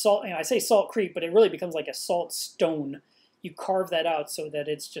salt, I say salt creep, but it really becomes like a salt stone. You carve that out so that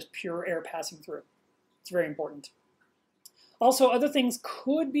it's just pure air passing through. It's very important. Also, other things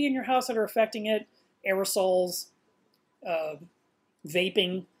could be in your house that are affecting it. Aerosols,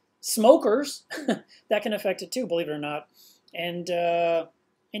 vaping, smokers, that can affect it too, believe it or not. And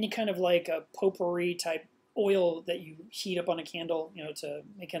any kind of like a potpourri type oil that you heat up on a candle, you know, to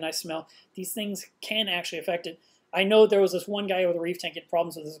make a nice smell. These things can actually affect it. I know there was this one guy with a reef tank, had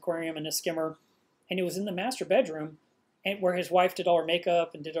problems with his aquarium and his skimmer, and it was in the master bedroom, and where his wife did all her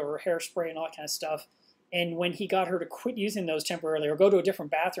makeup and did all her hairspray and all that kind of stuff. And when he got her to quit using those temporarily or go to a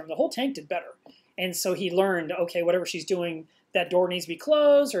different bathroom, the whole tank did better. And so he learned, okay, whatever she's doing, that door needs to be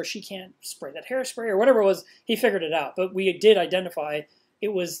closed, or she can't spray that hairspray, or whatever it was, he figured it out. But we did identify it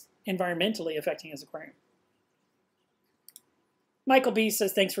was environmentally affecting his aquarium. Michael B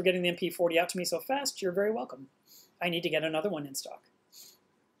says, thanks for getting the MP40 out to me so fast. You're very welcome. I need to get another one in stock.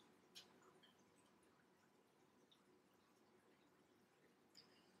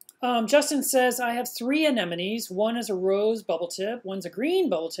 Justin says, I have 3 anemones. One is a rose bubble tip, one's a green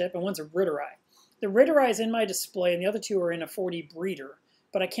bubble tip, and one's a riteri. The riteri is in my display, and the other 2 are in a 40 breeder,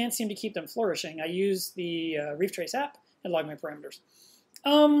 but I can't seem to keep them flourishing. I use the Reef Trace app and log my parameters.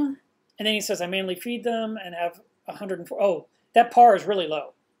 And then he says, I mainly feed them and have 104. Oh, that par is really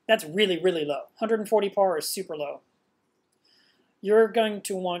low. That's really, really low. 140 par is super low. You're going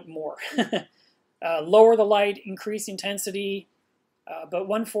to want more. Lower the light, increase intensity, but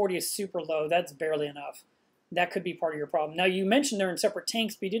 140 is super low. That's barely enough. That could be part of your problem. Now, you mentioned they're in separate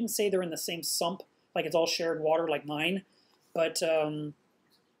tanks, but you didn't say they're in the same sump, like it's all shared water like mine. But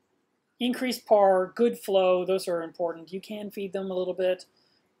increased par, good flow, those are important. You can feed them a little bit.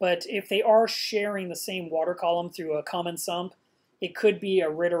 But if they are sharing the same water column through a common sump, it could be a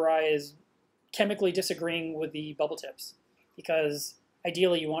riteri is chemically disagreeing with the bubble tips. Because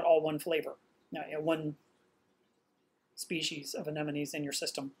ideally you want all one flavor. Now, you know, one species of anemones in your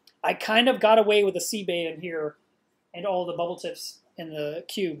system. I kind of got away with the sea bay in here and all the bubble tips in the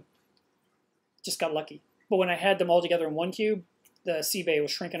cube. Just got lucky. But when I had them all together in one cube, the sea bay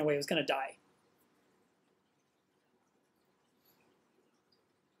was shrinking away. It was going to die.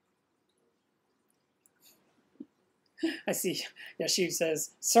 I see. Yeah, she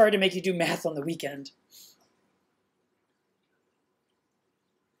says, sorry to make you do math on the weekend.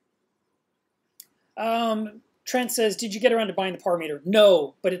 Trent says, did you get around to buying the par meter?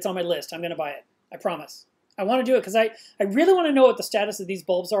 No, but it's on my list. I'm going to buy it. I promise. I want to do it because I really want to know what the status of these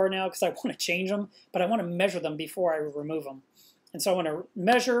bulbs are now because I want to change them, but I want to measure them before I remove them. And so I want to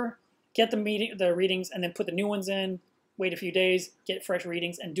measure, get the readings, and then put the new ones in, wait a few days, get fresh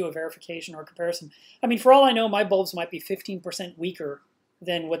readings, and do a verification or comparison. I mean, for all I know, my bulbs might be 15% weaker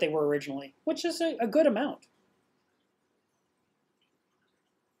than what they were originally, which is a good amount.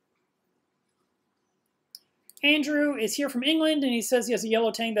 Andrew is here from England, and he says he has a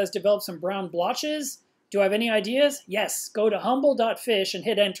yellow tank that has developed some brown blotches. Do I have any ideas? Yes. Go to humble.fish and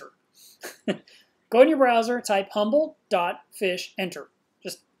hit enter. Go in your browser, type humble.fish, enter.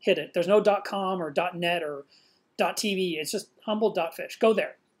 Just hit it. There's no .com or .net or .tv. It's just humble.fish. Go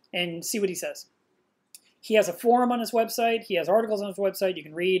there and see what he says. He has a forum on his website. He has articles on his website you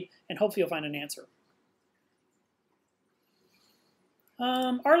can read, and hopefully you'll find an answer.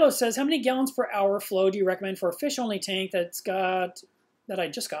 Arlo says, how many gallons per hour flow do you recommend for a fish-only tank that I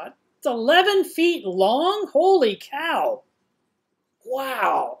just got? It's 11 feet long? Holy cow.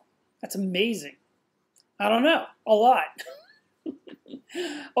 Wow. That's amazing. I don't know. A lot.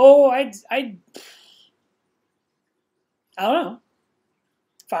 Oh, I don't know.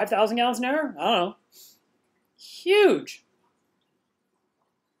 5,000 gallons an hour? I don't know. Huge.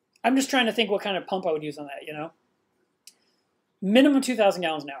 I'm just trying to think what kind of pump I would use on that, you know? Minimum 2,000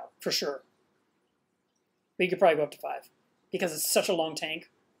 gallons an hour, for sure. But you could probably go up to 5 because it's such a long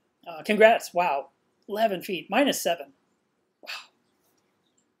tank. Congrats. Wow. 11 feet. Mine is 7.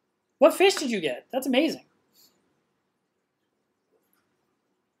 What fish did you get? That's amazing.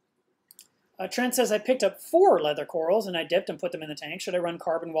 Trent says, I picked up 4 leather corals and I dipped and put them in the tank. Should I run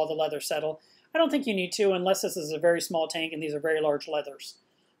carbon while the leathers settle? I don't think you need to, unless this is a very small tank and these are very large leathers.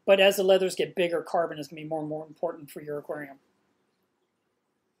 But as the leathers get bigger, carbon is going to be more and more important for your aquarium.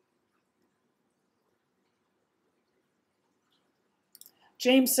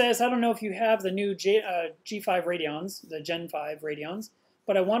 James says, I don't know if you have the new G5 Radions, the Gen 5 Radions,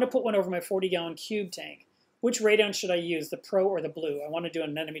 but I want to put one over my 40-gallon cube tank. Which Radion should I use, the Pro or the Blue? I want to do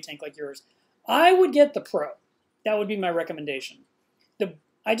an anemone tank like yours. I would get the Pro. That would be my recommendation.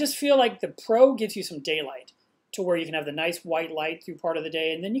 I just feel like the Pro gives you some daylight to where you can have the nice white light through part of the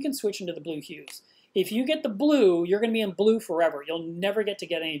day, and then you can switch into the blue hues. If you get the Blue, you're going to be in blue forever. You'll never get to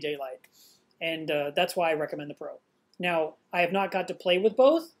get any daylight, and that's why I recommend the Pro. Now, I have not got to play with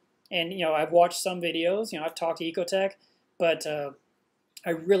both, and I've watched some videos. I've talked to Ecotech, but I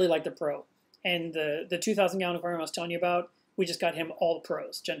really like the Pro. And the 2,000-gallon aquarium I was telling you about, we just got him all the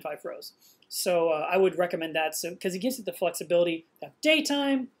Pros, Gen 5 Pros. So I would recommend that because it gives you the flexibility of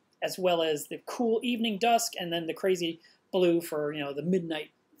daytime as well as the cool evening dusk and then the crazy blue for the midnight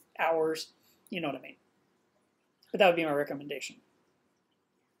hours. You know what I mean. But that would be my recommendation.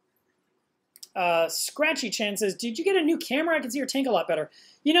 Scratchy Chan says, did you get a new camera? I can see your tank a lot better.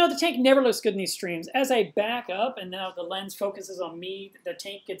 The tank never looks good in these streams. As I back up and now the lens focuses on me, the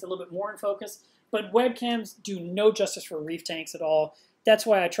tank gets a little bit more in focus. But webcams do no justice for reef tanks at all. That's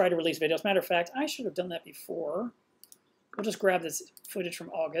why I try to release videos. Matter of fact, I should have done that before. We'll just grab this footage from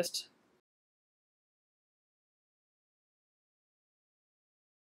August.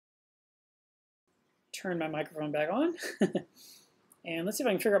 Turn my microphone back on. And let's see if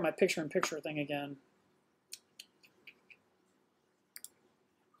I can figure out my picture-in-picture thing again.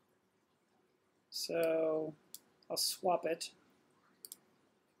 So I'll swap it.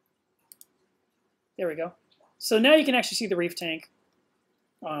 There we go. So now you can actually see the reef tank.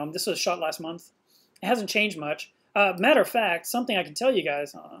 This was shot last month. It hasn't changed much. Matter of fact, something I can tell you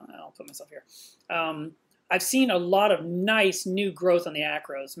guys, I'll put myself here. I've seen a lot of nice new growth on the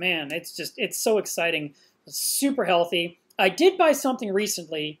acros. Man, it's so exciting. It's super healthy. I did buy something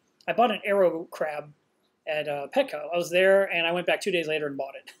recently. I bought an arrow crab at Petco. I was there and I went back 2 days later and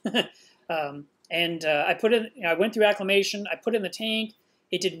bought it. I put it, I went through acclimation. I put it in the tank.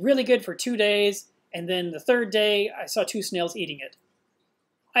 It did really good for 2 days. And then the 3rd day, I saw 2 snails eating it.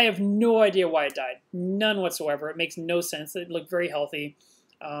 I have no idea why it died. None whatsoever. It makes no sense. It looked very healthy.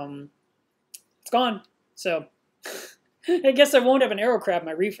 It's gone. So I guess I won't have an arrow crab in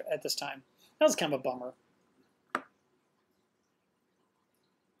my reef at this time. That was kind of a bummer.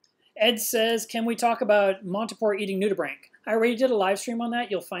 Ed says, can we talk about Montipore eating nudibranch? I already did a live stream on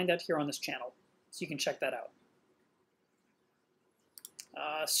that. You'll find that here on this channel. So you can check that out.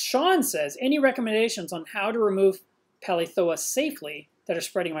 Sean says, any recommendations on how to remove Palithoa safely that are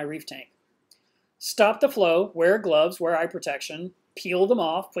spreading my reef tank? Stop the flow, wear gloves, wear eye protection, peel them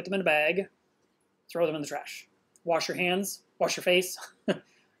off, put them in a bag, throw them in the trash. Wash your hands, wash your face,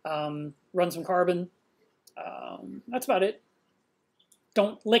 run some carbon. That's about it.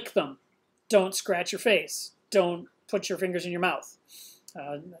 Don't lick them. Don't scratch your face. Don't put your fingers in your mouth.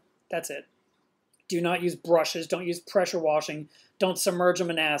 That's it. Do not use brushes. Don't use pressure washing. Don't submerge them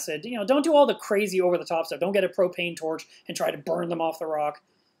in acid. Don't do all the crazy over-the-top stuff. Don't get a propane torch and try to burn them off the rock.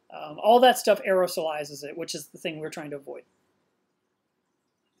 All that stuff aerosolizes it, which is the thing we're trying to avoid.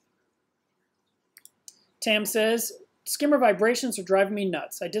 Tam says, skimmer vibrations are driving me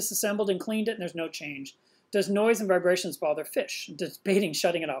nuts. I disassembled and cleaned it and there's no change. Does noise and vibrations bother fish? Debating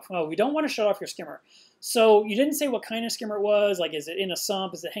shutting it off. Oh, we don't want to shut off your skimmer. So you didn't say what kind of skimmer it was. Like, is it in a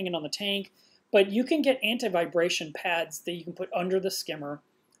sump? Is it hanging on the tank? But you can get anti-vibration pads that you can put under the skimmer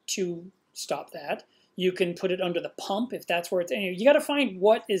to stop that. You can put it under the pump if that's where it's. You got to find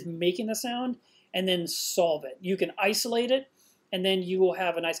what is making the sound and then solve it. You can isolate it, and then you will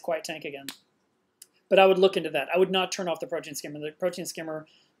have a nice quiet tank again. But I would look into that. I would not turn off the protein skimmer. The protein skimmer,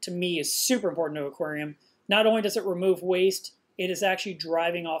 to me, is super important to an aquarium. Not only does it remove waste, it is actually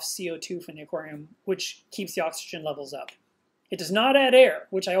driving off CO2 from the aquarium, which keeps the oxygen levels up. It does not add air,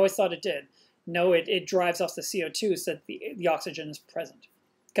 which I always thought it did. No, it drives off the CO2 so that the oxygen is present.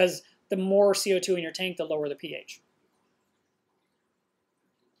 Because the more CO2 in your tank, the lower the pH.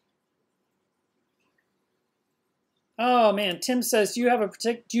 Oh man, Tim says, do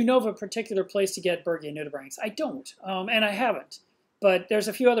you know of a particular place to get Bergia nudibranchs? I don't, and I haven't. But there's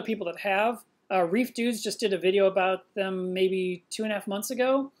a few other people that have. Reef Dudes just did a video about them maybe 2.5 months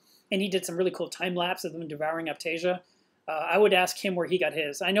ago, and he did some really cool time lapse of them devouring Aptasia. I would ask him where he got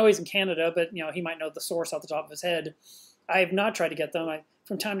his. I know he's in Canada, but he might know the source off the top of his head. I have not tried to get them.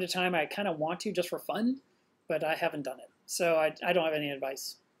 From time to time, I kind of want to just for fun, but I haven't done it. So I don't have any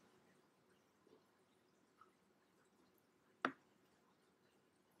advice.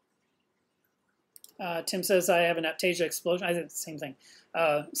 Tim says, I have an Aptasia explosion. I did the same thing.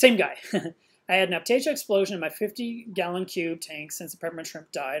 Same guy. I had an Aptasia explosion in my 50-gallon cube tank since the peppermint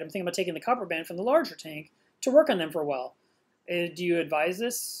shrimp died. I'm thinking about taking the copper band from the larger tank to work on them for a while. Do you advise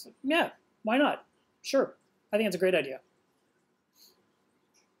this? Yeah, why not? Sure. I think it's a great idea.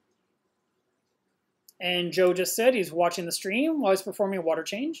 And Joe just said he's watching the stream while he's performing a water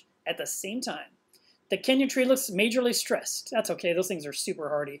change at the same time. The Kenya tree looks majorly stressed. That's okay. Those things are super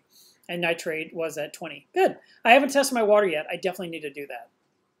hardy. And nitrate was at 20. Good. I haven't tested my water yet. I definitely need to do that.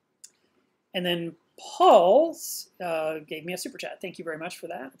 And then Paul gave me a super chat. Thank you very much for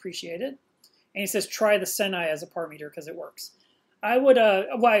that. Appreciate it. And he says, try the Senai as a par meter because it works. I would,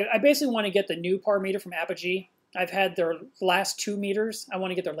 I basically want to get the new par meter from Apogee. I've had their last 2 meters. I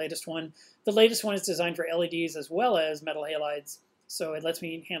want to get their latest one. The latest one is designed for LEDs as well as metal halides. So it lets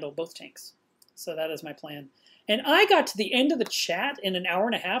me handle both tanks. So that is my plan. And I got to the end of the chat in an hour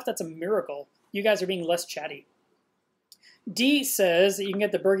and a half. That's a miracle. You guys are being less chatty. D says that you can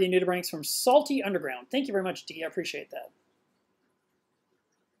get the Berge nudibranchs from Salty Underground. Thank you very much, D. I appreciate that.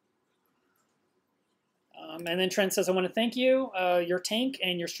 And then Trent says, I want to thank you. Your tank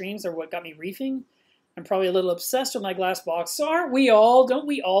and your streams are what got me reefing. I'm probably a little obsessed with my glass box. So aren't we all? Don't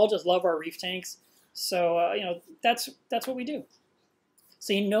we all just love our reef tanks? So, you know, that's what we do.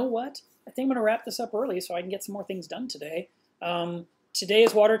 So you know what? I think I'm going to wrap this up early so I can get some more things done today. Today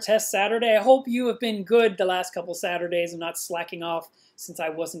is water test Saturday. I hope you have been good the last couple Saturdays and not slacking off since I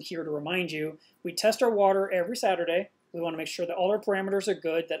wasn't here to remind you. We test our water every Saturday. We want to make sure that all our parameters are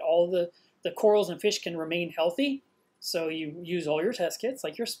good, that all the corals and fish can remain healthy. So you use all your test kits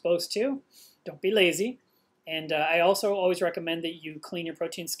like you're supposed to. Don't be lazy. And I also always recommend that you clean your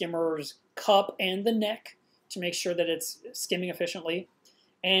protein skimmer's cup and the neck to make sure that it's skimming efficiently.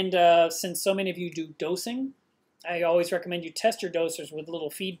 And since so many of you do dosing, I always recommend you test your dosers with a little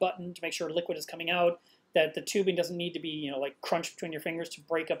feed button to make sure liquid is coming out, that the tubing doesn't need to be, you know, like crunched between your fingers to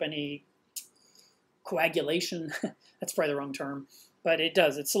break up any coagulation. That's probably the wrong term. But it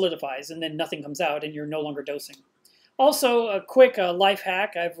does. It solidifies, and then nothing comes out, and you're no longer dosing. Also, a quick life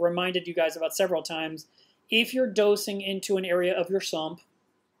hack I've reminded you guys about several times. If you're dosing into an area of your sump,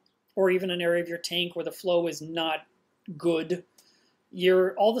 or even an area of your tank where the flow is not good,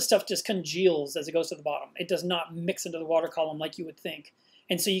 all the stuff just congeals as it goes to the bottom. It does not mix into the water column like you would think.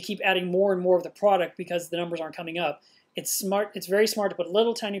 And so you keep adding more and more of the product because the numbers aren't coming up. It's smart. It's very smart to put a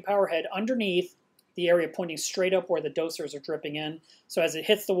little tiny power head underneath the area pointing straight up where the dosers are dripping in. So as it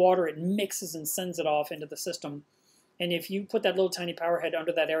hits the water, it mixes and sends it off into the system. And if you put that little tiny power head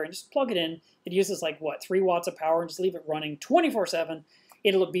under that area and just plug it in, it uses like, what, 3 watts of power, and just leave it running 24/7.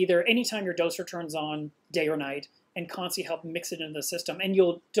 It'll be there anytime your doser turns on, day or night, and constantly help mix it into the system. And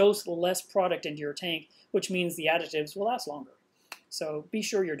you'll dose less product into your tank, which means the additives will last longer. So be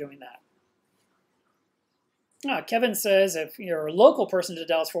sure you're doing that. Kevin says if you're a local person to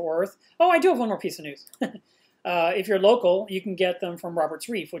Dallas-Fort Worth, I do have one more piece of news. If you're local, you can get them from Robert's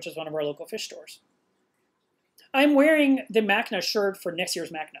Reef, which is one of our local fish stores. I'm wearing the Machna shirt for next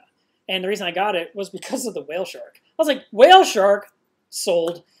year's Machna. And the reason I got it was because of the whale shark. I was like, whale shark?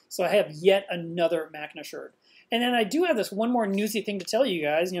 Sold. So I have yet another Machna shirt. And then I do have this one more newsy thing to tell you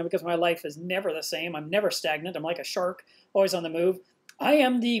guys, because my life is never the same. I'm never stagnant. I'm like a shark, always on the move. I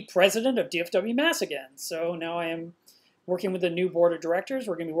am the president of DFW Mass again. So now I am working with the new board of directors.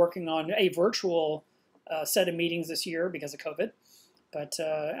 We're going to be working on a virtual set of meetings this year because of COVID. But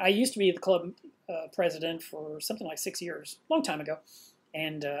I used to be the club president for something like 6 years, a long time ago.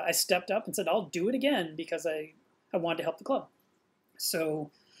 And I stepped up and said, I'll do it again because I wanted to help the club.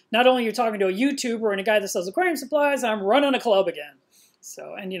 So not only are you talking to a YouTuber and a guy that sells aquarium supplies, I'm running a club again.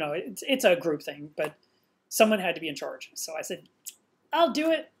 So, and it's a group thing, but someone had to be in charge. So I said, I'll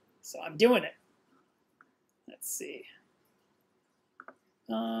do it. So I'm doing it. Let's see.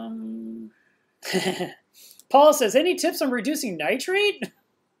 Paul says, any tips on reducing nitrate?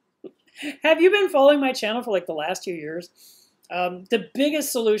 Have you been following my channel for like the last 2 years? The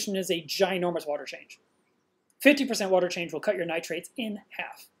biggest solution is a ginormous water change. 50% water change will cut your nitrates in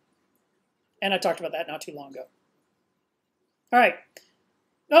half. And I talked about that not too long ago. All right.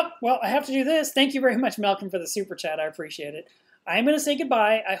 Oh, well, I have to do this. Thank you very much, Malcolm, for the super chat. I appreciate it. I'm going to say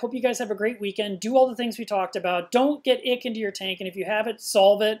goodbye. I hope you guys have a great weekend. Do all the things we talked about. Don't get ick into your tank. And if you have it,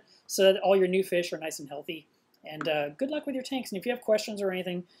 solve it so that all your new fish are nice and healthy. And good luck with your tanks. And if you have questions or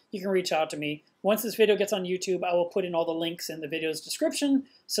anything, you can reach out to me. Once this video gets on YouTube, I will put in all the links in the video's description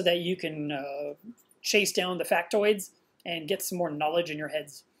so that you can chase down the factoids and get some more knowledge in your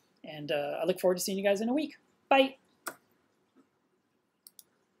heads. And I look forward to seeing you guys in a week. Bye.